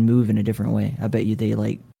play and move in a different way. I bet you they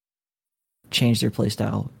like change their play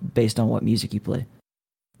style based on what music you play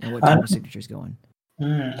and what time signature is going.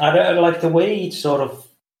 I like the way it sort of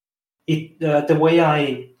the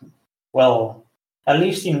way at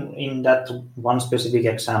least in that one specific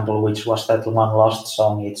example, which was that one Lost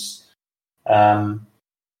song, it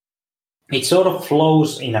sort of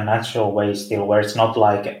flows in a natural way still, where it's not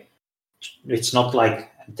like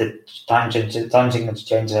the time signature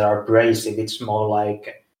changes are abrasive. It's more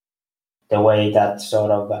like the way that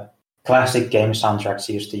sort of classic game soundtracks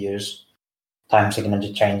used to use time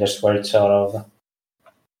signature changes, where it sort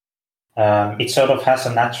of has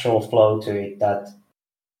a natural flow to it that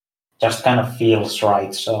just kind of feels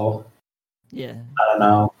right. So yeah, I don't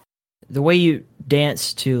know. The way you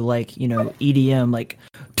dance to like, you know, EDM, like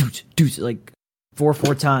doot, like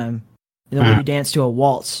 4/4 time, and then when you dance to a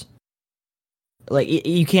waltz, like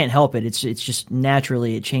you can't help it. It's just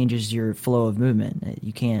naturally it changes your flow of movement.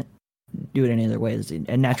 You can't do it any other way. It's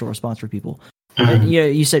a natural response for people. And, you know,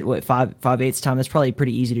 you said what 5/8 time. That's probably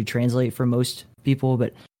pretty easy to translate for most people,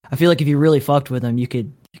 but I feel like if you really fucked with them, you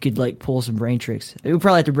could like pull some brain tricks. We would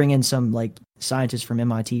probably have to bring in some like scientists from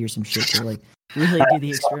MIT or some shit to like really do the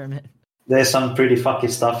experiment. There's some pretty fucky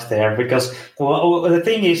stuff there, because the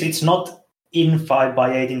thing is, it's not in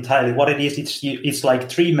 5/8 entirely. What it is, it's like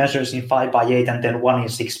 3 measures in 5/8, and then 1 in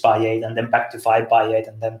 6/8, and then back to 5/8,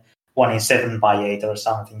 and then 1 in 7/8 or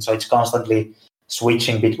something. So it's constantly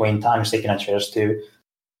switching between time signatures to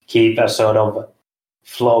keep a sort of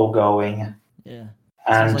flow going. Yeah,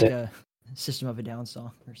 and sounds like a System of a Down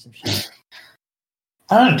song or some shit.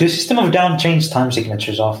 I don't know. Do System of a Down change time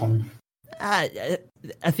signatures often?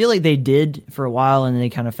 I feel like they did for a while, and then they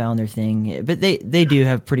kind of found their thing. But they do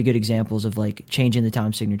have pretty good examples of like changing the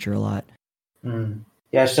time signature a lot.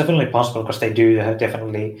 Yeah, it's definitely possible, because they do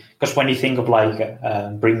definitely. Because when you think of like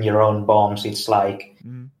Bring Your Own Bombs, it's like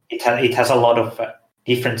it has a lot of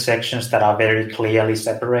different sections that are very clearly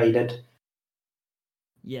separated.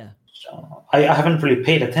 Yeah. So I haven't really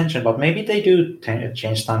paid attention, but maybe they do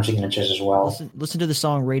change time signatures as well. Listen to the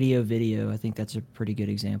song Radio Video. I think that's a pretty good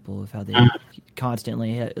example of how they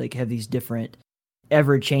constantly have these different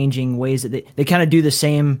ever-changing ways that they kind of do the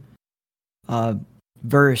same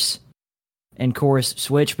verse and chorus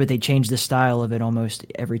switch, but they change the style of it almost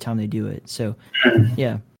every time they do it. So,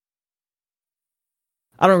 yeah.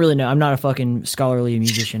 I don't really know. I'm not a fucking scholarly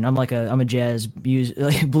musician. I'm a jazz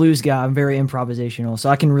blues guy. I'm very improvisational,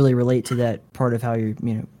 so I can really relate to that part of how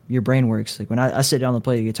your brain works. Like when I sit down to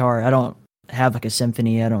play the guitar, I don't have like a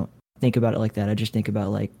symphony. I don't think about it like that. I just think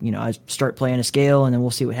about like, I start playing a scale and then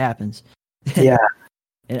we'll see what happens. Yeah.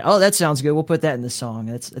 And that sounds good. We'll put that in the song.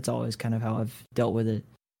 That's always kind of how I've dealt with it.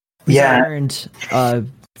 Yeah. I learned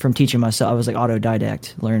from teaching myself. I was like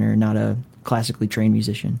autodidact learner, not a classically trained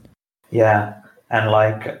musician. Yeah. And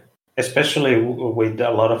like, especially with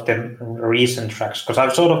a lot of the recent tracks, because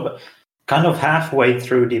I've sort of kind of halfway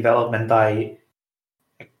through development, I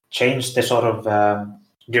changed the sort of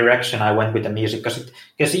direction I went with the music.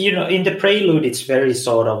 Because in the prelude, it's very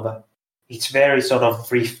sort of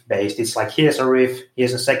riff based. It's like, here's a riff,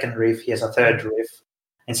 here's a second riff, here's a third riff.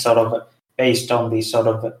 It's sort of based on these sort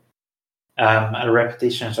of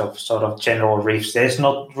repetitions of sort of general riffs. There's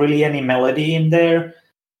not really any melody in there.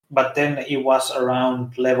 But then it was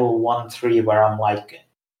around level 1-3 where I'm like,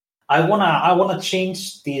 I wanna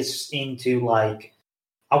change this into like,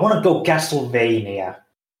 I wanna go Castlevania,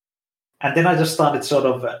 and then I just started sort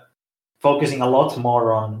of focusing a lot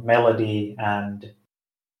more on melody and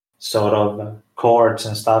sort of chords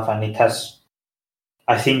and stuff, and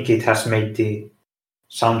I think it has made the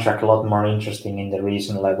soundtrack a lot more interesting in the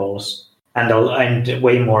recent levels, and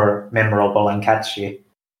way more memorable and catchy.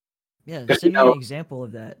 Yeah, send me an example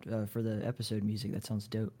of that for the episode music. That sounds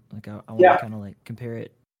dope. Like I want to kind of like compare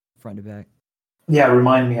it front to back. Yeah,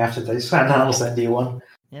 remind me after this, and I'll send you one.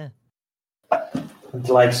 Yeah.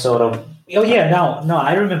 Like sort of. Oh yeah, no.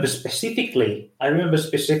 I remember specifically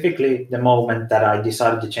the moment that I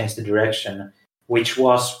decided to change the direction, which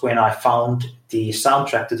was when I found the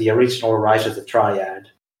soundtrack to the original Rise of the Triad.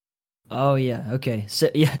 Oh yeah, okay. So,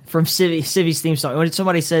 yeah, from Civi's theme song. When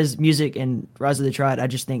somebody says music and Rise of the Triad, I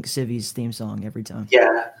just think Civi's theme song every time.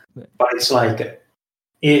 Yeah, but it's like,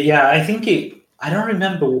 I think I don't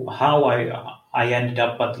remember how I ended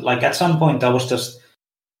up, but like at some point I was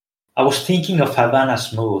thinking of Havana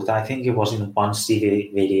Smooth. I think it was in one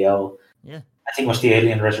Civi video. Yeah. I think it was the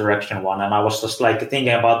Alien Resurrection one, and I was just like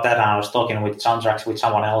thinking about that, and I was talking with soundtracks with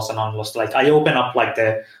someone else, and I was like, I open up like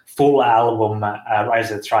the full album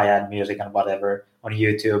Rise of the Triad music and whatever on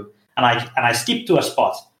YouTube, and I skip to a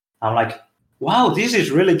spot. I'm like, wow, this is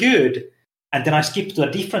really good, and then I skip to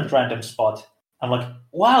a different random spot. I'm like,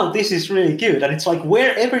 wow, this is really good, and it's like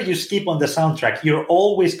wherever you skip on the soundtrack, you're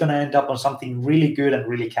always gonna end up on something really good and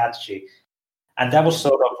really catchy, and that was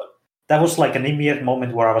like an immediate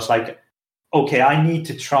moment where I was like, okay, I need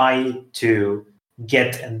to try to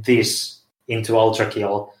get this into Ultra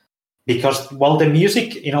Kill, because while the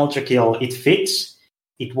music in Ultra Kill it fits,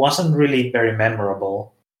 it wasn't really very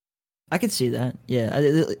memorable. I could see that. Yeah,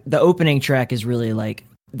 the opening track is really like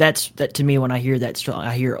that to me. When I hear that song,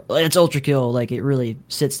 I hear it's Ultra Kill. Like it really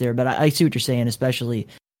sits there. But I see what you're saying, especially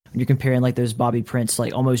when you're comparing like those Bobby Prince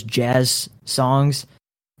like almost jazz songs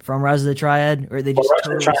from Rise of the Triad, or they just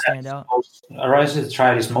totally stand out. Rise of the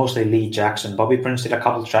Triad is mostly Lee Jackson. Bobby Prince did a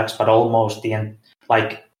couple of tracks, but almost the end.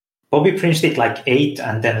 Like Bobby Prince did like 8,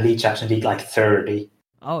 and then Lee Jackson did like 30.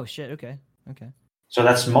 Oh shit! Okay. So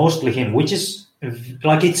that's mostly him, which is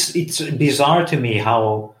like it's bizarre to me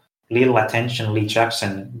how little attention Lee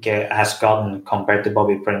Jackson has gotten compared to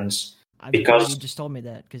Bobby Prince. Because you just told me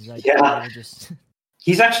that because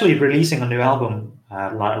he's actually releasing a new album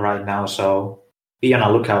right now, so be on a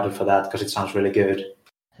lookout for that because it sounds really good.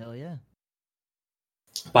 Hell yeah!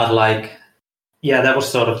 But like, yeah, that was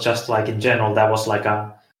sort of just like in general, that was like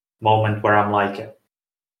a moment where I'm like.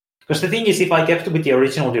 Because the thing is, if I kept with the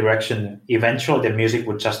original direction, eventually the music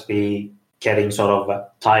would just be getting sort of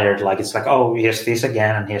tired. Like it's like, oh, here's this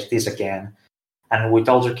again, and here's this again. And with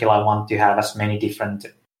Ultra Kill, I want to have as many different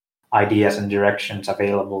ideas and directions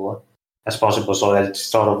available as possible, so that it's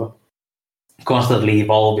sort of constantly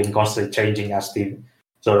evolving, constantly changing as the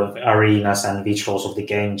sort of arenas and visuals of the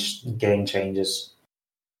game changes.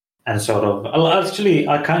 And sort of, actually,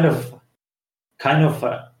 I kind of.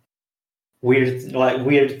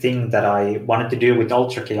 Weird thing that I wanted to do with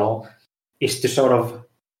Ultra Kill is to sort of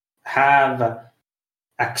have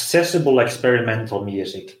accessible experimental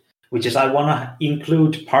music, which is I want to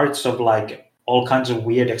include parts of like all kinds of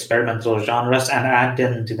weird experimental genres and add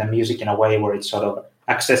them to the music in a way where it's sort of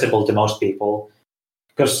accessible to most people.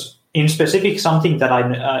 Because in specific, something that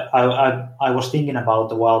I was thinking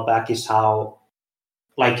about a while back is how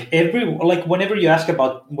whenever you ask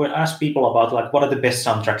people about like what are the best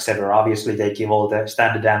soundtracks ever, obviously they give all the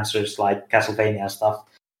standard answers like Castlevania and stuff.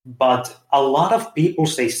 But a lot of people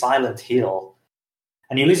say Silent Hill,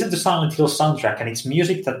 and you listen to Silent Hill soundtrack, and it's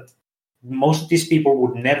music that most of these people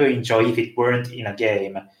would never enjoy if it weren't in a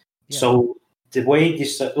game. Yeah. So the way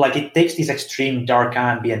this it takes this extreme dark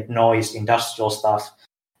ambient noise, industrial stuff,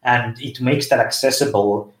 and it makes that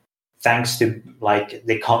accessible thanks to like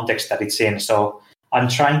the context that it's in. So I'm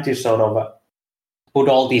trying to sort of put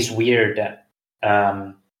all these weird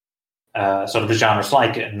sort of genres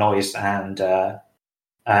like noise and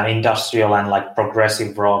industrial and like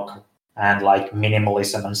progressive rock and like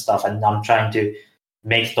minimalism and stuff, and I'm trying to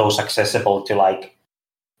make those accessible to like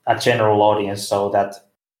a general audience so that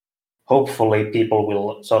hopefully people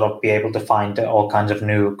will sort of be able to find all kinds of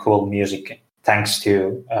new cool music thanks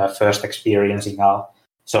to first experiencing a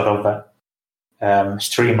sort of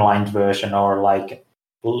streamlined version or like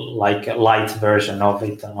a light version of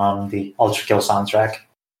it on the Ultra Kill soundtrack.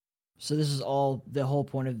 So this is the whole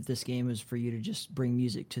point of this game is for you to just bring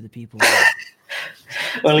music to the people.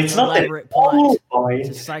 Well, it's not the whole point.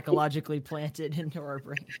 To psychologically plant it into our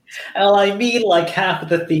brain. Well, I mean, like half of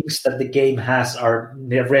the things that the game has are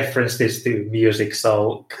references to music,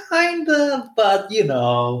 so kind of, but you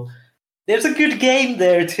know, there's a good game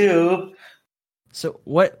there too. So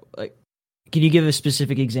what, like, can you give a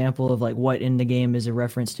specific example of like what in the game is a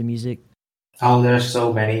reference to music? Oh, there's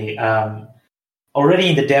so many. Already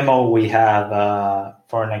in the demo we have,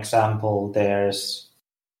 for an example, there's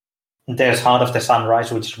Heart of the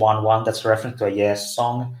Sunrise, which is one that's a reference to a Yes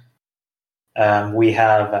song. We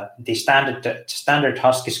have the standard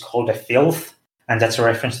husk is called a Filth, and that's a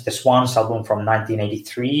reference to the Swans album from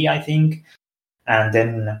 1983, I think. And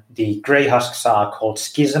then the Grey husks are called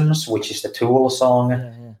Schisms, which is the Tool song.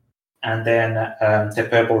 Yeah. And then the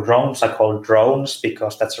Purple Drones are called Drones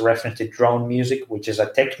because that's a reference to drone music, which is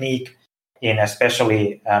a technique in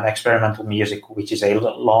especially experimental music, which is a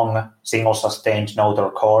long single sustained note or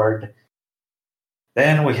chord.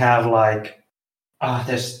 Then we have like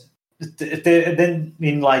then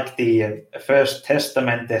in like the First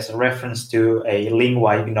Testament, there's a reference to a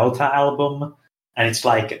Lingua Ignota album, and it's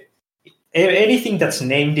like anything that's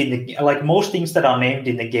named in the like most things that are named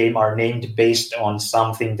in the game are named based on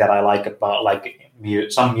something that I like about like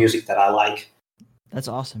some music that I like. That's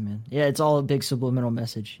awesome, man. Yeah, it's all a big subliminal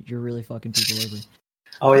message. You're really fucking people over.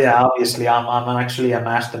 Oh yeah, obviously I'm actually a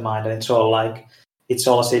mastermind, and it's all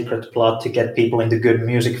a secret plot to get people into good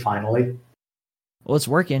music finally. Well, it's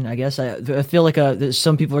working, I guess. I feel like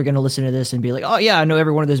some people are going to listen to this and be like, oh yeah, I know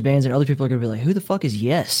every one of those bands, and other people are going to be like, who the fuck is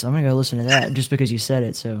Yes? I'm going to go listen to that just because you said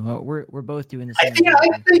it. So we're both doing the same thing.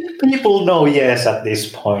 I think people know Yes at this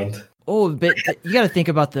point. Oh, but you got to think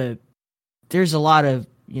about there's a lot of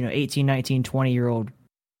 18, 19, 20-year-old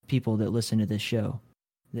people that listen to this show.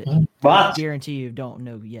 that What? guarantee you don't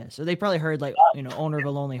know yet. So they probably heard like Owner of a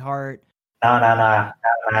Lonely Heart. No,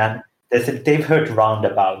 man. They've heard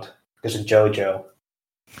Roundabout because of JoJo.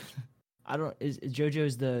 I don't. Is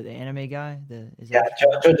JoJo's the anime guy?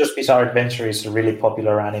 JoJo's Bizarre Adventure is a really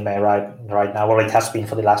popular anime right now. Well, it has been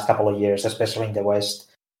for the last couple of years, especially in the West.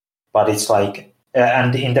 But it's like,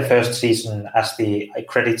 and in the first season, as the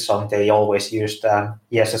credit song, they always used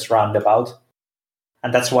 "Yes, it's Roundabout,"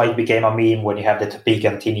 and that's why it became a meme when you have the "To Be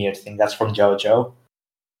Continued" thing. That's from JoJo.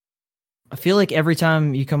 I feel like every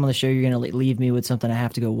time you come on the show, you're gonna leave me with something I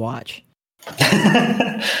have to go watch.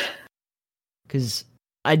 Because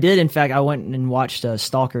I did, in fact, I went and watched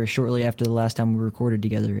Stalker shortly after the last time we recorded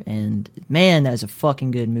together, and man, that's a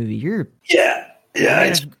fucking good movie. Yeah,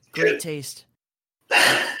 it's great taste.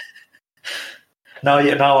 Now,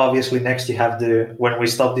 obviously, next you have to, when we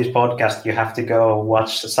stop this podcast, you have to go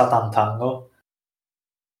watch Satan Tango.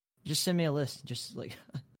 Just send me a list. Just like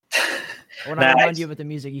when I remind you about the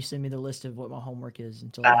music, you send me the list of what my homework is.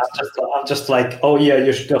 I'm just like, oh yeah,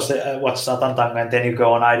 you should just watch Satan Tango, and then you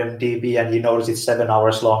go on IMDb and you notice it's 7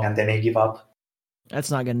 hours long, and then you give up.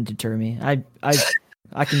 That's not going to deter me. I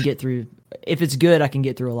can get through. If it's good, I can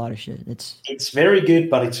get through a lot of shit. It's very good,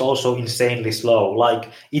 but it's also insanely slow. Like,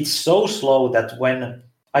 it's so slow that when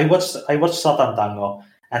I watched Satan Tango,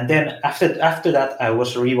 and then after that I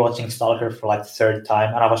was rewatching Stalker for like the third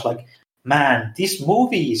time, and I was like, man, this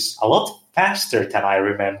movie is a lot faster than I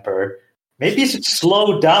remember. Maybe it should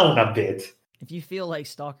slow down a bit. If you feel like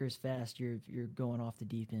Stalker's fast, you're going off the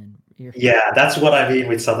deep end. Yeah, that's what I mean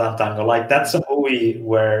with Satan Tango. Like, that's a movie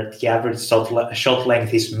where the average shot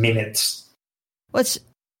length is minutes. Well,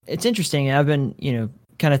 it's interesting. I've been,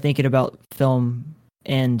 kind of thinking about film,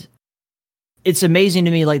 and it's amazing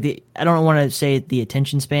to me. Like I don't want to say the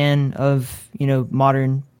attention span of,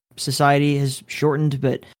 modern society has shortened,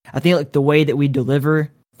 but I think like the way that we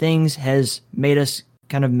deliver things has made us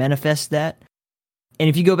kind of manifest that. And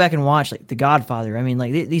if you go back and watch like The Godfather, I mean,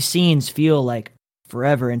 like these scenes feel like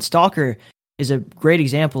forever. And Stalker is a great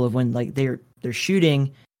example of when like they're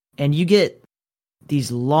shooting, and you get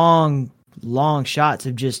these long shots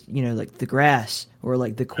of just like the grass or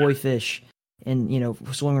like the koi fish and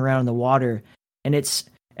swimming around in the water. And it's,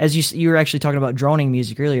 as you were actually talking about droning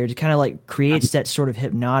music earlier, it kind of like creates that sort of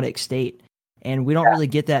hypnotic state, and we don't really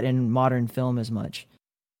get that in modern film as much.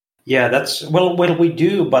 Yeah, that's well we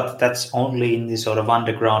do, but that's only in the sort of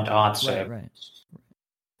underground arts. Right.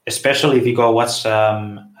 Especially if you go watch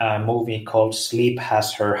a movie called Sleep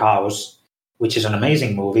Has Her House, which is an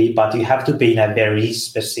amazing movie, but you have to be in a very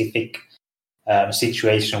specific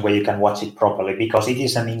situation where you can watch it properly, because it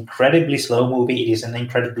is an incredibly slow movie. It is an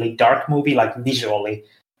incredibly dark movie, like visually,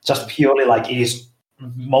 just purely like it is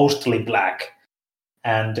mostly black,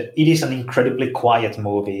 and it is an incredibly quiet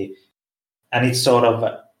movie. And it's sort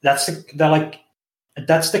of that's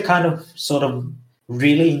the kind of sort of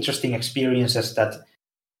really interesting experiences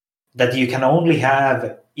that you can only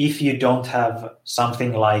have if you don't have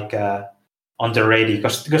something like on the radio.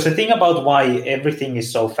 Because the thing about why everything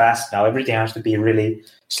is so fast now, everything has to be really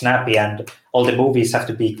snappy, and all the movies have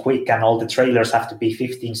to be quick, and all the trailers have to be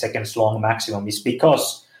 15 seconds long maximum, is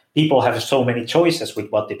because people have so many choices with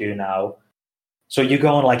what they do now. So you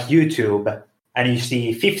go on like YouTube and you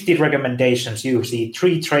see 50 recommendations, you see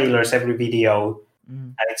 3 trailers every video,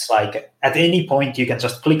 and it's like at any point you can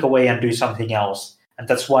just click away and do something else. And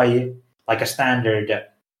that's why like a standard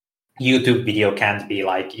YouTube video can't be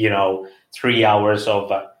like, 3 hours of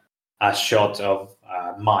a shot of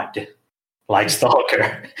mud, like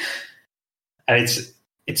Stalker. And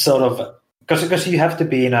it's sort of, because you have to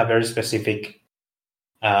be in a very specific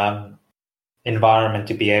environment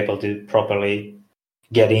to be able to properly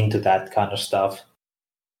get into that kind of stuff.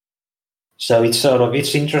 So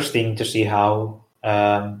it's interesting to see how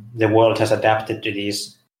the world has adapted to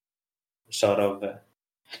these sort of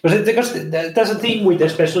because there's a thing with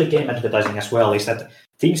especially game advertising as well, is that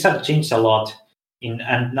things have changed a lot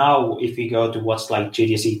and now if you go to what's like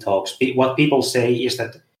GDC talks, what people say is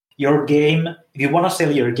that your game, if you want to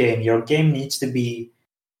sell your game needs to be,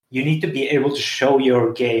 you need to be able to show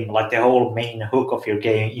your game, like the whole main hook of your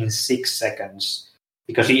game, in 6 seconds.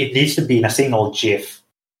 Because it needs to be in a single GIF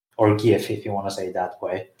or GIF, if you want to say it that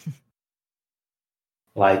way.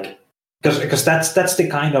 Like, because that's the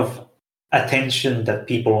kind of attention that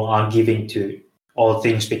people are giving to all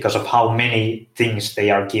things because of how many things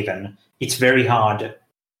they are given. It's very hard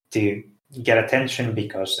to get attention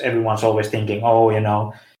because everyone's always thinking, oh,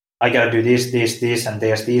 I gotta do this, and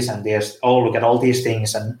there's this, and there's, oh, look at all these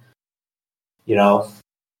things, and I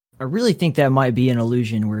really think that might be an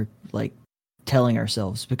illusion we're like telling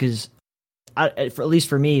ourselves, because at least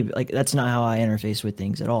for me, like that's not how I interface with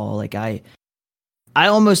things at all. Like I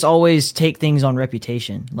almost always take things on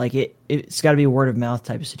reputation. Like it's got to be a word of mouth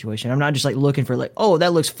type of situation. I'm not just like looking for like, oh,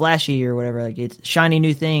 that looks flashy or whatever. Like it's shiny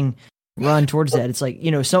new thing, run towards that. It's like,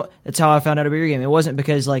 so that's how I found out about your game. It wasn't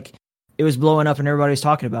because like it was blowing up and everybody was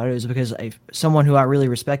talking about it. It was because someone who I really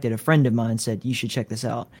respected, a friend of mine, said you should check this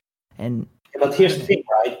out. And but here's the thing,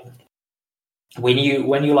 right? When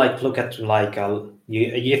you like look at like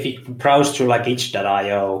if you browse through like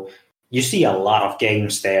itch.io, you see a lot of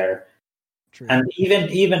games there. True. And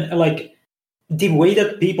even like the way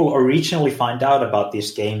that people originally find out about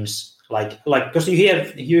these games, like because you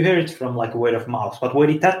hear it from like word of mouth, but where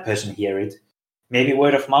did that person hear it? Maybe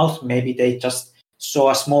word of mouth, maybe they just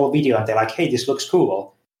saw a small video and they're like, hey, this looks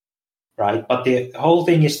cool, right? But the whole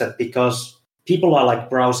thing is that because people are like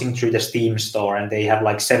browsing through the Steam store and they have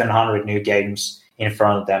like 700 new games in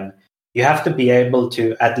front of them, you have to be able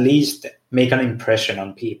to at least make an impression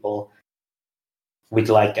on people with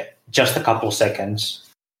like just a couple seconds.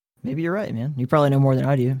 Maybe you're right, man. You probably know more than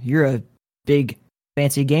I do. You're a big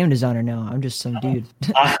fancy game designer now. I'm just some dude.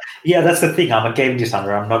 Yeah, that's the thing. I'm a game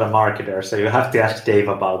designer. I'm not a marketer. So you have to ask Dave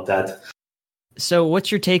about that. So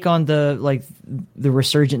what's your take on the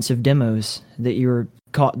resurgence of demos that you were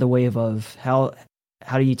caught the wave of? How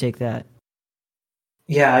do you take that?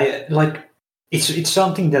 Yeah, it's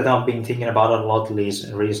something that I've been thinking about a lot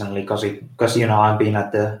recently because I've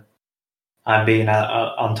been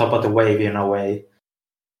on top of the wave in a way,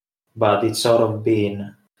 but it's sort of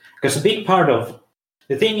been because a big part of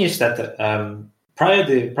the thing is that prior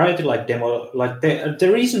to like demo, like the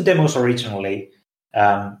reason demos originally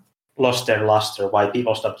lost their luster, why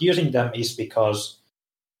people stopped using them, is because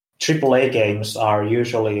AAA games are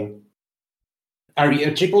usually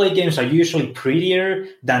prettier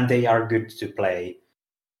than they are good to play.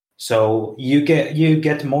 So you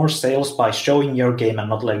get more sales by showing your game and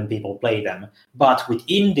not letting people play them. But with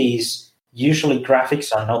indies, usually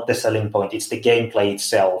graphics are not the selling point; it's the gameplay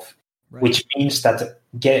itself, right. Which means that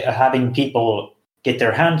having people get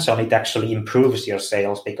their hands on it actually improves your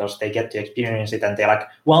sales because they get to experience it and they're like,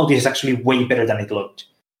 wow, this is actually way better than it looked.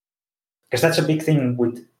 Because that's a big thing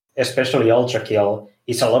with especially Ultra Kill.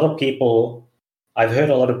 It's a lot of people, I've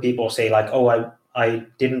heard a lot of people say like, oh, I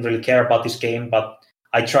didn't really care about this game, but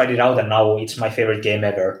I tried it out and now it's my favorite game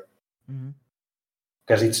ever.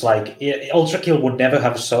 Because it's like, Ultra Kill would never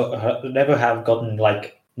have gotten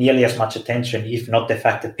like nearly as much attention if not the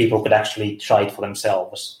fact that people could actually try it for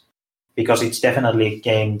themselves. Because it's definitely a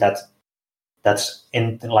game that's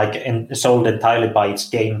sold entirely by its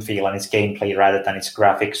game feel and its gameplay rather than its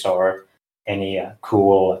graphics or any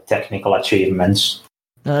cool technical achievements.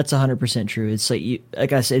 No, that's 100% true. It's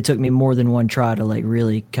like I said, it took me more than one try to like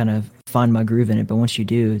really kind of find my groove in it. But once you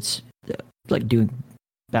do, it's like doing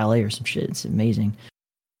ballet or some shit. It's amazing.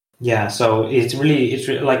 Yeah, so it's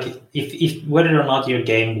really like if whether or not your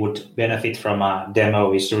game would benefit from a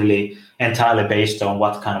demo is really entirely based on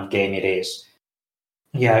what kind of game it is.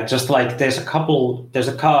 Yeah, just like I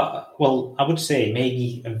would say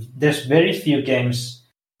maybe there's very few games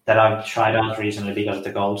that I've tried out recently because of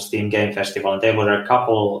the Gold Steam Game Festival, and there were a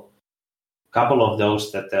couple of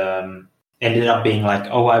those that ended up being like,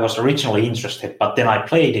 oh, I was originally interested, but then I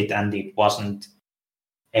played it and it wasn't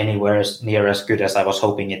anywhere near as good as I was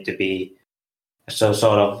hoping it to be. So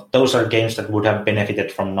sort of those are games that would have benefited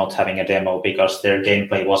from not having a demo because their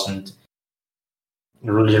gameplay wasn't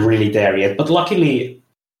really there yet. But luckily,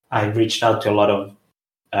 I reached out to a lot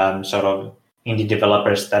of sort of indie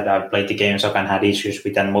developers that I've played the games of and had issues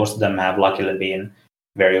with, and most of them have luckily been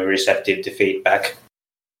very receptive to feedback.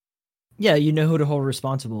 Yeah, you know who to hold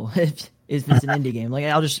responsible if it's an indie game. Like,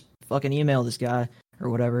 I'll just fucking email this guy or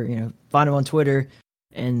whatever, find him on Twitter.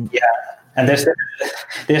 And yeah, and there's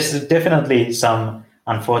definitely some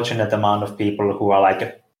unfortunate amount of people who are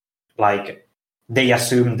like they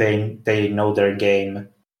assume they know their game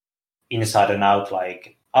inside and out.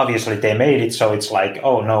 Like, obviously they made it, so it's like,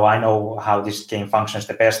 oh no, I know how this game functions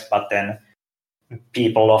the best. But then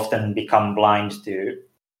people often become blind to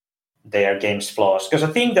their game's flaws. Because a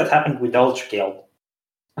thing that happened with Ultra Kill,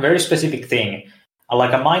 a very specific thing,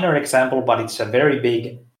 like a minor example, but it's a very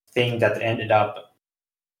big thing that ended up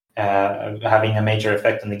having a major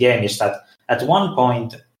effect on the game, is that at one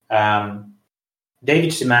point,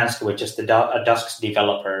 David Szymanski, which is a Dusk's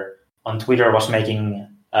developer, on Twitter was mentioning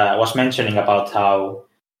about how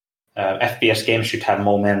FPS games should have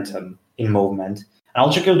momentum in movement. And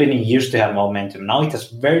Ultra Kill didn't used to have momentum. Now it has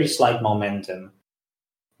very slight momentum.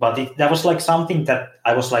 but that was like something that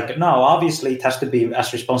I was like, no, obviously it has to be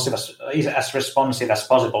as responsive as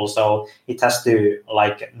possible. So it has to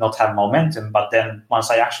like not have momentum. But then once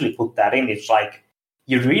I actually put that in, it's like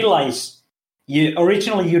you realize you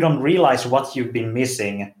don't realize what you've been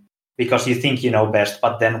missing because you think you know best.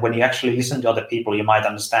 But then when you actually listen to other people, you might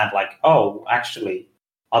understand like, oh, actually,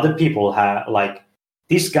 other people have like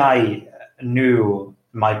this guy knew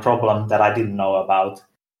my problem that I didn't know about.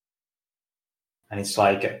 And it's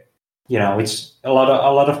like, it's a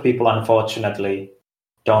lot of people, unfortunately,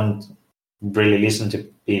 don't really listen to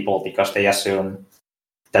people because they assume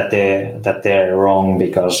that they're wrong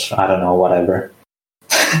because I don't know, whatever.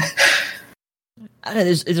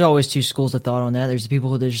 There's always two schools of thought on that. There's the people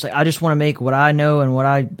who are just like, I just want to make what I know and what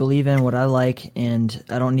I believe in, what I like, and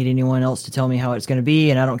I don't need anyone else to tell me how it's going to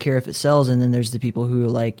be, and I don't care if it sells. And then there's the people who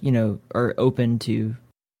like, are open to,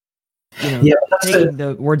 taking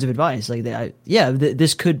the words of advice. Like that,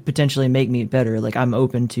 this could potentially make me better. Like I'm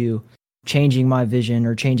open to changing my vision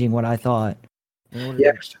or changing what I thought.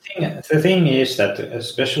 Yeah, the thing is that,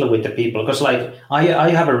 especially with the people, because like I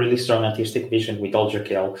have a really strong artistic vision with Ultra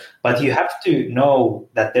Kill, but you have to know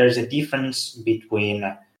that there's a difference between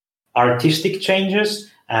artistic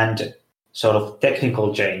changes and sort of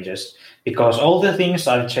technical changes, because all the things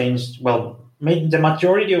I've changed, the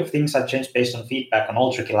majority of things I've changed based on feedback on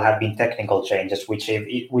Ultra Kill have been technical changes,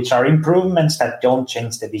 which are improvements that don't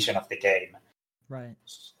change the vision of the game. Right.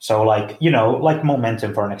 So like, like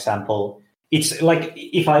momentum, for an example. It's like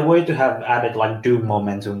if I were to have added like Doom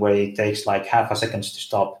momentum where it takes like half a second to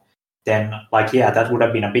stop, then like, that would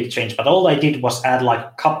have been a big change. But all I did was add like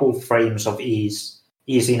a couple frames of ease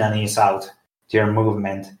in and ease out to your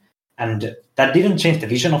movement. And that didn't change the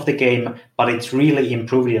vision of the game, but it's really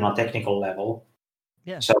improved it on a technical level.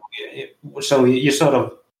 Yeah. So you sort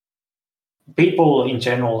of, people in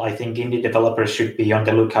general, I think indie developers should be on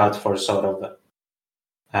the lookout for sort of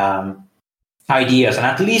ideas and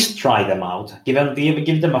at least try them out. Give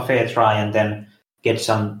them a fair try and then get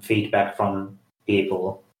some feedback from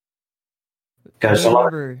people. Because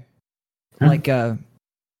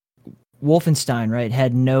Wolfenstein, right,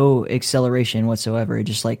 had no acceleration whatsoever. It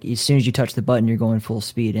just like as soon as you touch the button, you're going full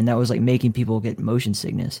speed, and that was like making people get motion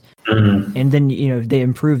sickness. Mm-hmm. And then they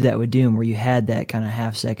improved that with Doom, where you had that kind of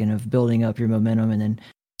half second of building up your momentum and then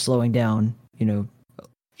slowing down.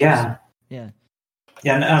 Yeah.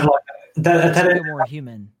 And like that more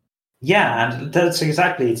human. Yeah, and that's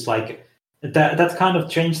exactly. It's like that kind of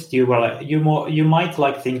changed you. Well, you might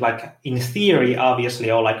like think like in theory,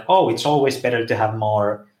 obviously, or like, oh, it's always better to have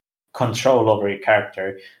more control over your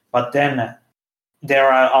character. But then there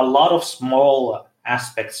are a lot of small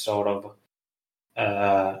aspects, sort of,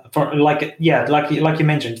 for like you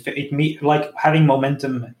mentioned, like having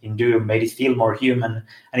momentum in Doom made it feel more human,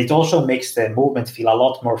 and it also makes the movement feel a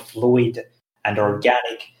lot more fluid and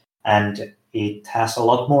organic. And it has a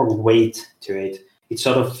lot more weight to it. It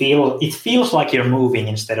sort of feels like you're moving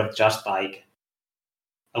instead of just like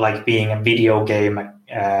being a video game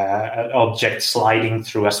object sliding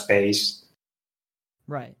through a space.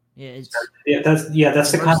 Right. Yeah.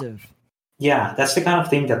 That's the kind of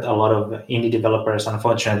thing that a lot of indie developers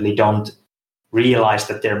unfortunately don't realize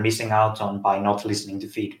that they're missing out on by not listening to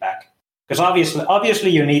feedback. Because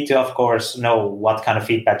obviously you need to, of course, know what kind of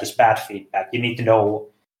feedback is bad feedback. You need to know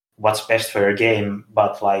what's best for your game,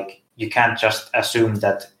 but like you can't just assume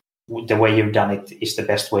that the way you've done it is the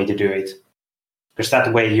best way to do it, because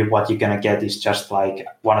that way what you're gonna get is just like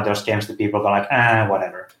one of those games that people go like,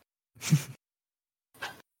 whatever.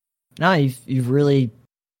 No, you've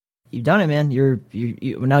done it, man. You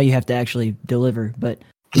now you have to actually deliver, but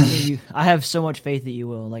I have so much faith that you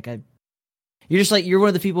will. Like you're one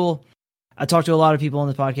of the people. I talk to a lot of people on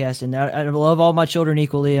the podcast, and I love all my children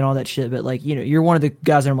equally and all that shit. But like, you're one of the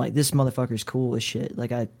guys that I'm like, this motherfucker's cool as shit.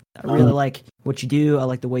 Like I really like what you do. I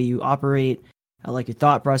like the way you operate. I like your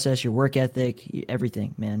thought process, your work ethic,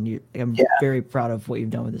 everything, man. I'm very proud of what you've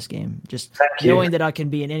done with this game. Just knowing that I can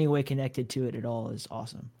be in any way connected to it at all is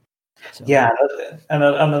awesome. So. Yeah, and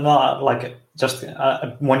like just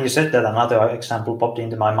when you said that, another example popped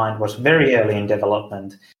into my mind was very early in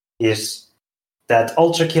development is that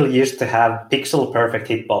Ultra Kill used to have pixel perfect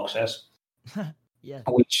hitboxes. Yeah.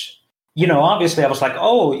 Which, obviously I was like,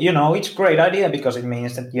 oh, it's a great idea because it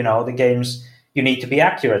means that, the games, you need to be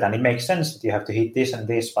accurate and it makes sense that you have to hit this and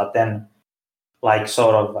this. But then, like,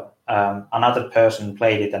 sort of another person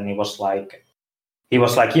played it and he was like,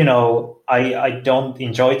 I don't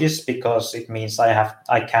enjoy this because it means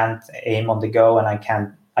I can't aim on the go and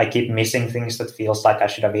I keep missing things that feels like I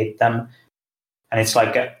should have hit them. And it's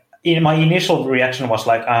like, my initial reaction was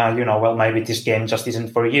like, well, maybe this game just isn't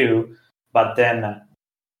for you. But then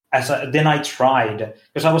then I tried,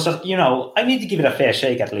 because I was just, I need to give it a fair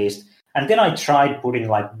shake at least. And then I tried putting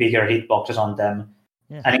like bigger hitboxes on them.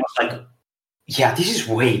 Yeah. And it was like, yeah, this is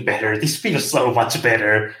way better. This feels so much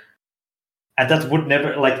better. And that would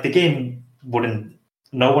never, like, the game wouldn't,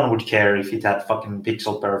 no one would care if it had fucking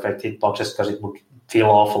pixel perfect hitboxes, because it would feel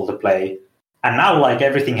awful to play. And now, like,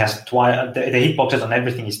 everything has twice, the hitboxes on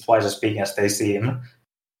everything is twice as big as they seem.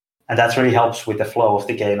 And that really helps with the flow of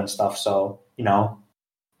the game and stuff. So,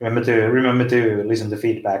 remember to listen to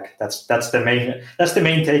feedback. That's the main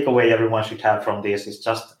takeaway everyone should have from this, is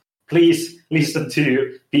just please listen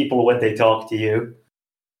to people when they talk to you.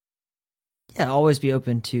 Yeah, always be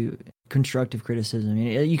open to constructive criticism.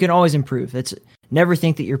 You can always improve. Never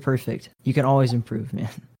think that you're perfect. You can always improve, man.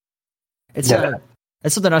 It's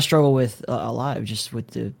something I struggle with a lot, just with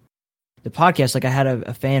the podcast. Like, I had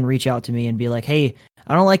a fan reach out to me and be like, "Hey,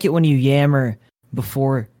 I don't like it when you yammer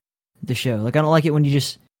before the show. Like, I don't like it when you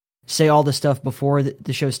just say all the stuff before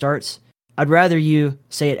the show starts. I'd rather you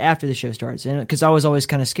say it after the show starts." And because I was always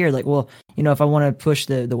kind of scared, like, well, if I want to push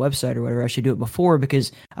the website or whatever, I should do it before,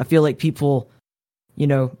 because I feel like people,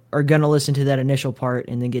 are going to listen to that initial part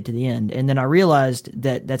and then get to the end. And then I realized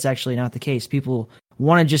that that's actually not the case. People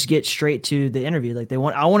want to just get straight to the interview. Like, I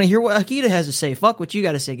want to hear what Akita has to say. Fuck what you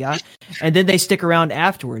got to say, guy. And then they stick around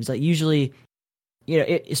afterwards. Like, usually,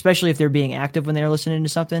 especially if they're being active when they're listening to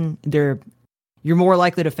something, you're more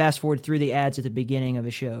likely to fast forward through the ads at the beginning of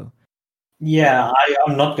a show. Yeah,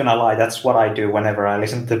 I'm not gonna lie. That's what I do whenever I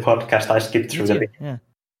listen to the podcast. I skip through the beginning.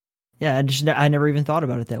 Yeah. I never even thought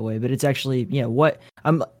about it that way. But it's actually,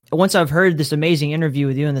 once I've heard this amazing interview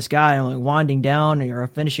with you and this guy, I'm like winding down or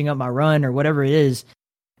finishing up my run or whatever it is,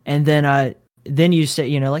 and then you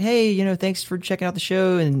say, like, hey, thanks for checking out the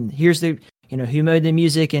show, and here's the, who made the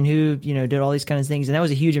music and who, did all these kinds of things, and that was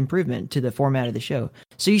a huge improvement to the format of the show.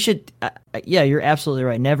 So you should, you're absolutely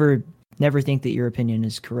right. Never think that your opinion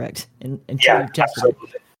is correct until you've tested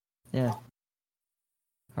it. Yeah.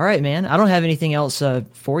 All right, man. I don't have anything else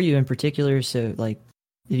for you in particular. So, like,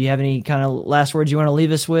 do you have any kind of last words you want to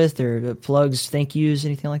leave us with, or plugs, thank yous,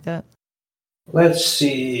 anything like that? Let's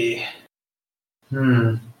see.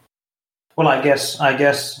 Well, I guess I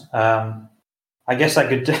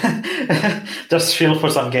could just chill for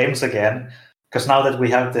some games again, because now that we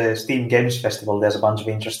have the Steam Games Festival, there's a bunch of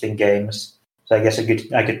interesting games. So I guess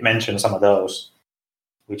I could mention some of those,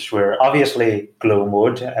 which were obviously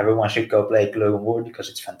Gloomwood. Everyone should go play Gloomwood because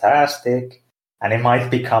it's fantastic, and it might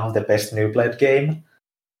become the best New Blade game.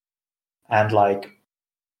 And like,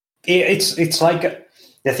 it's like,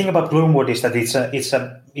 the thing about Gloomwood is that it's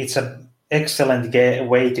a excellent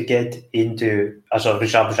way to get into a sort of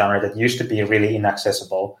subgenre that used to be really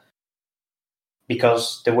inaccessible.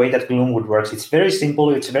 Because the way that Gloomwood works, it's very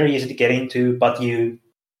simple, it's very easy to get into, but you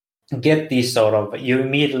get these you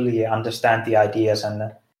immediately understand the ideas,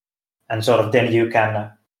 and sort of then you can,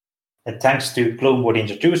 thanks to Gloomwood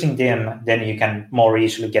introducing them, then you can more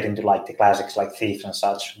easily get into like the classics like Thief and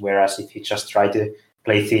such. Whereas if you just try to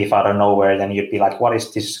play Thief out of nowhere, then you'd be like, what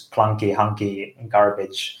is this clunky, hunky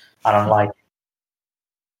garbage? I don't like it.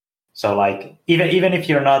 So like, even if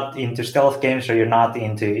you're not into stealth games or you're not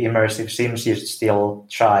into immersive sims, you should still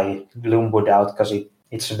try Gloomwood out, because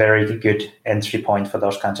it's a very good entry point for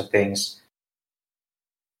those kinds of things.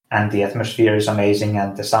 And the atmosphere is amazing,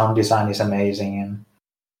 and the sound design is amazing, and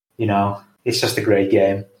it's just a great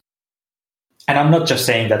game. And I'm not just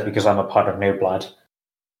saying that because I'm a part of New Blood.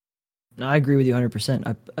 No, I agree with you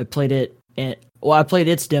 100%. I played it, and I played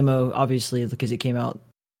its demo obviously because it came out.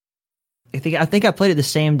 I think I played it the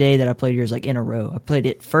same day that I played yours, like in a row. I played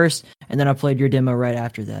it first, and then I played your demo right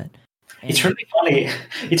after that. And it's really funny.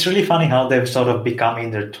 It's really funny how they've sort of become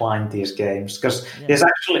intertwined, these games. Because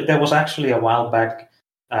there was actually a while back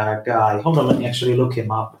a guy. Hold on, let me actually look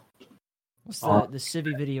him up. What's the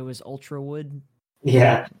Civi video is Ultra Wood?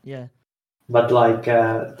 Yeah. Yeah. But like,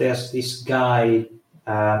 there's this guy,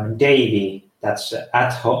 Davey, that's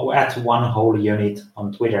at One Whole Unit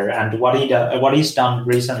on Twitter, and what he's done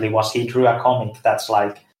recently was he drew a comic that's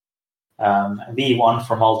like V1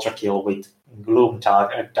 from Ultra Kill with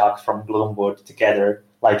Gloomdark from Gloomwood together,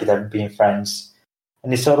 like they've been friends,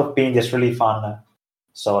 and it's sort of been this really fun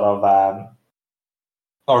sort of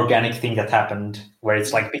organic thing that happened, where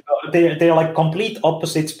it's like they're like complete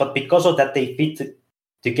opposites, but because of that they fit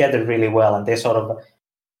together really well, and they're sort of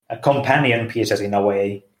companion pieces in a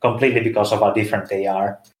way, completely because of how different they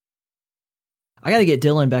are. I got to get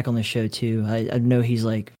Dylan back on the show too. I know he's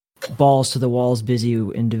like balls to the walls, busy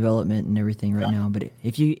in development and everything right now. But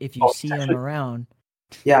if you see him around,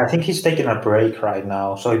 yeah, I think he's taking a break right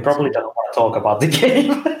now, so he probably doesn't want to talk about the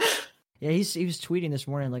game. Yeah, he was tweeting this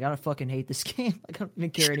morning like, I don't fucking hate this game. Like, I don't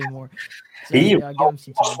even care anymore. So, He, yeah, I'll give him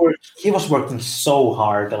some time. he was working so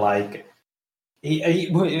hard. Like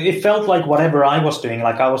it felt like whatever I was doing,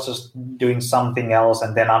 like I was just doing something else,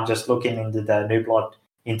 and then I'm just looking into the New Blood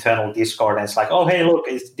internal Discord, and it's like, oh hey, look,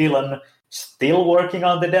 it's Dylan still working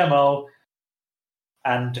on the demo.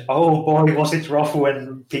 And oh boy, was it rough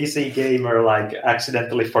when PC Gamer like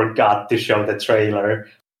accidentally forgot to show the trailer.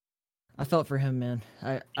 I felt for him, man.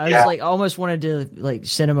 I was like, I almost wanted to like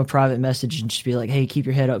send him a private message and just be like, hey, keep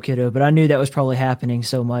your head up, kiddo. But I knew that was probably happening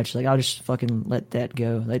so much. Like, I'll just fucking let that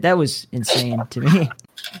go. Like, that was insane to me.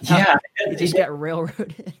 Yeah. He just got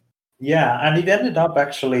railroaded. Yeah, and it ended up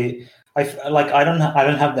actually. I don't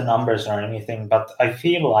have the numbers or anything, but I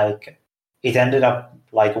feel like it ended up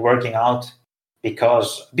like working out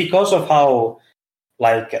because of how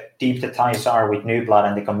like deep the ties are with New Blood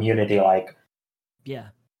and the community. Like, yeah,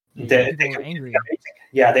 the angry.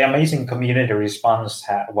 The amazing community response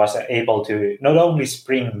was able to not only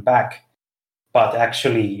spring back, but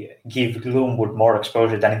actually give Gloomwood more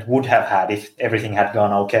exposure than it would have had if everything had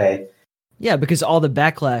gone okay. Yeah, because all the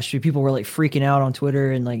backlash, people were like freaking out on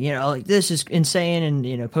Twitter and like, you know, like this is insane and,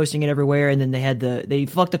 you know, posting it everywhere. And then they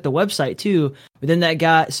fucked up the website too. But then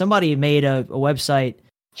somebody made a website,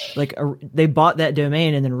 like they bought that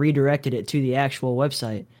domain and then redirected it to the actual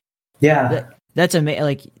website. Yeah. That's amazing.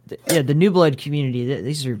 Like, the New Blood community,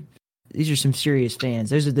 these are some serious fans.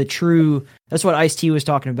 Those are the true, that's what Ice-T was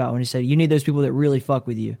talking about when he said, you need those people that really fuck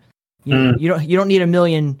with you. You don't need a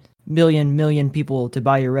million people to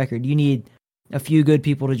buy your record. You need a few good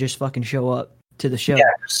people to just fucking show up to the show.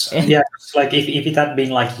 Yeah, it's like if it had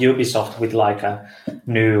been like Ubisoft with like a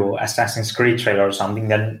new Assassin's Creed trailer or something,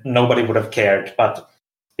 then nobody would have cared. But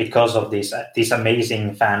because of this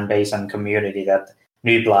amazing fan base and community that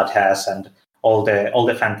New Blood has, and all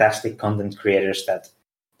the fantastic content creators that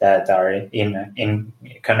are in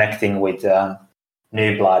connecting with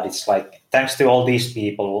New Blood, it's like thanks to all these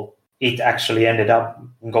people, it actually ended up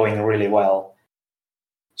going really well.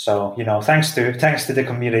 So, you know, thanks to the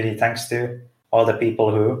community, thanks to all the people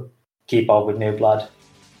who keep up with New Blood.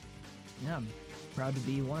 Yeah, I'm proud to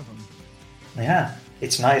be one of them. Yeah,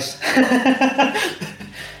 it's nice.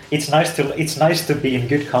 It's nice to be in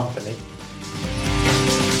good company.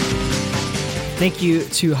 Thank you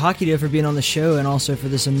to Hockeydo for being on the show and also for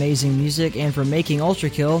this amazing music and for making Ultra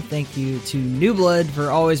Kill. Thank you to New Blood for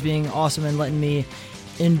always being awesome and letting me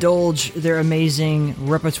indulge their amazing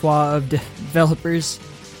repertoire of developers.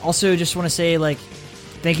 Also, just want to say, like,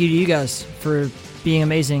 thank you to you guys for being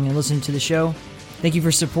amazing and listening to the show. Thank you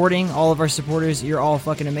for supporting all of our supporters. You're all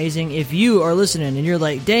fucking amazing. If you are listening and you're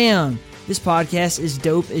like, damn, this podcast is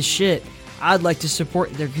dope as shit, I'd like to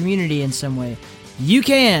support their community in some way, you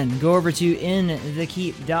can go over to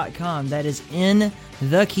inthekeep.com. That is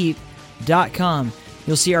inthekeep.com.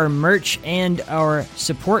 You'll see our merch and our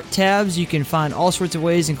support tabs. You can find all sorts of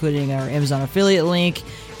ways, including our Amazon affiliate link.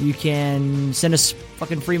 You can send us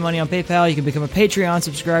fucking free money on PayPal. You can become a Patreon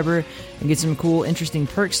subscriber and get some cool, interesting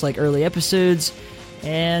perks like early episodes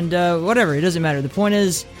and whatever. It doesn't matter. The point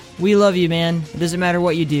is, we love you, man. It doesn't matter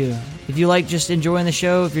what you do. If you like just enjoying the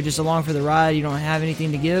show, if you're just along for the ride, you don't have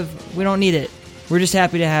anything to give, we don't need it. We're just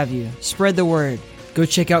happy to have you. Spread the word. Go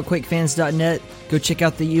check out QuakeFans.net. Go check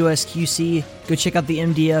out the USQC. Go check out the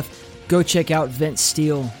MDF. Go check out Vent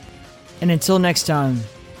Steel. And until next time,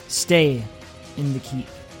 stay in the keep.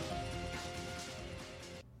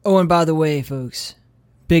 Oh, and by the way, folks,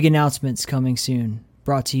 big announcements coming soon.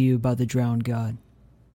 Brought to you by the Drowned God.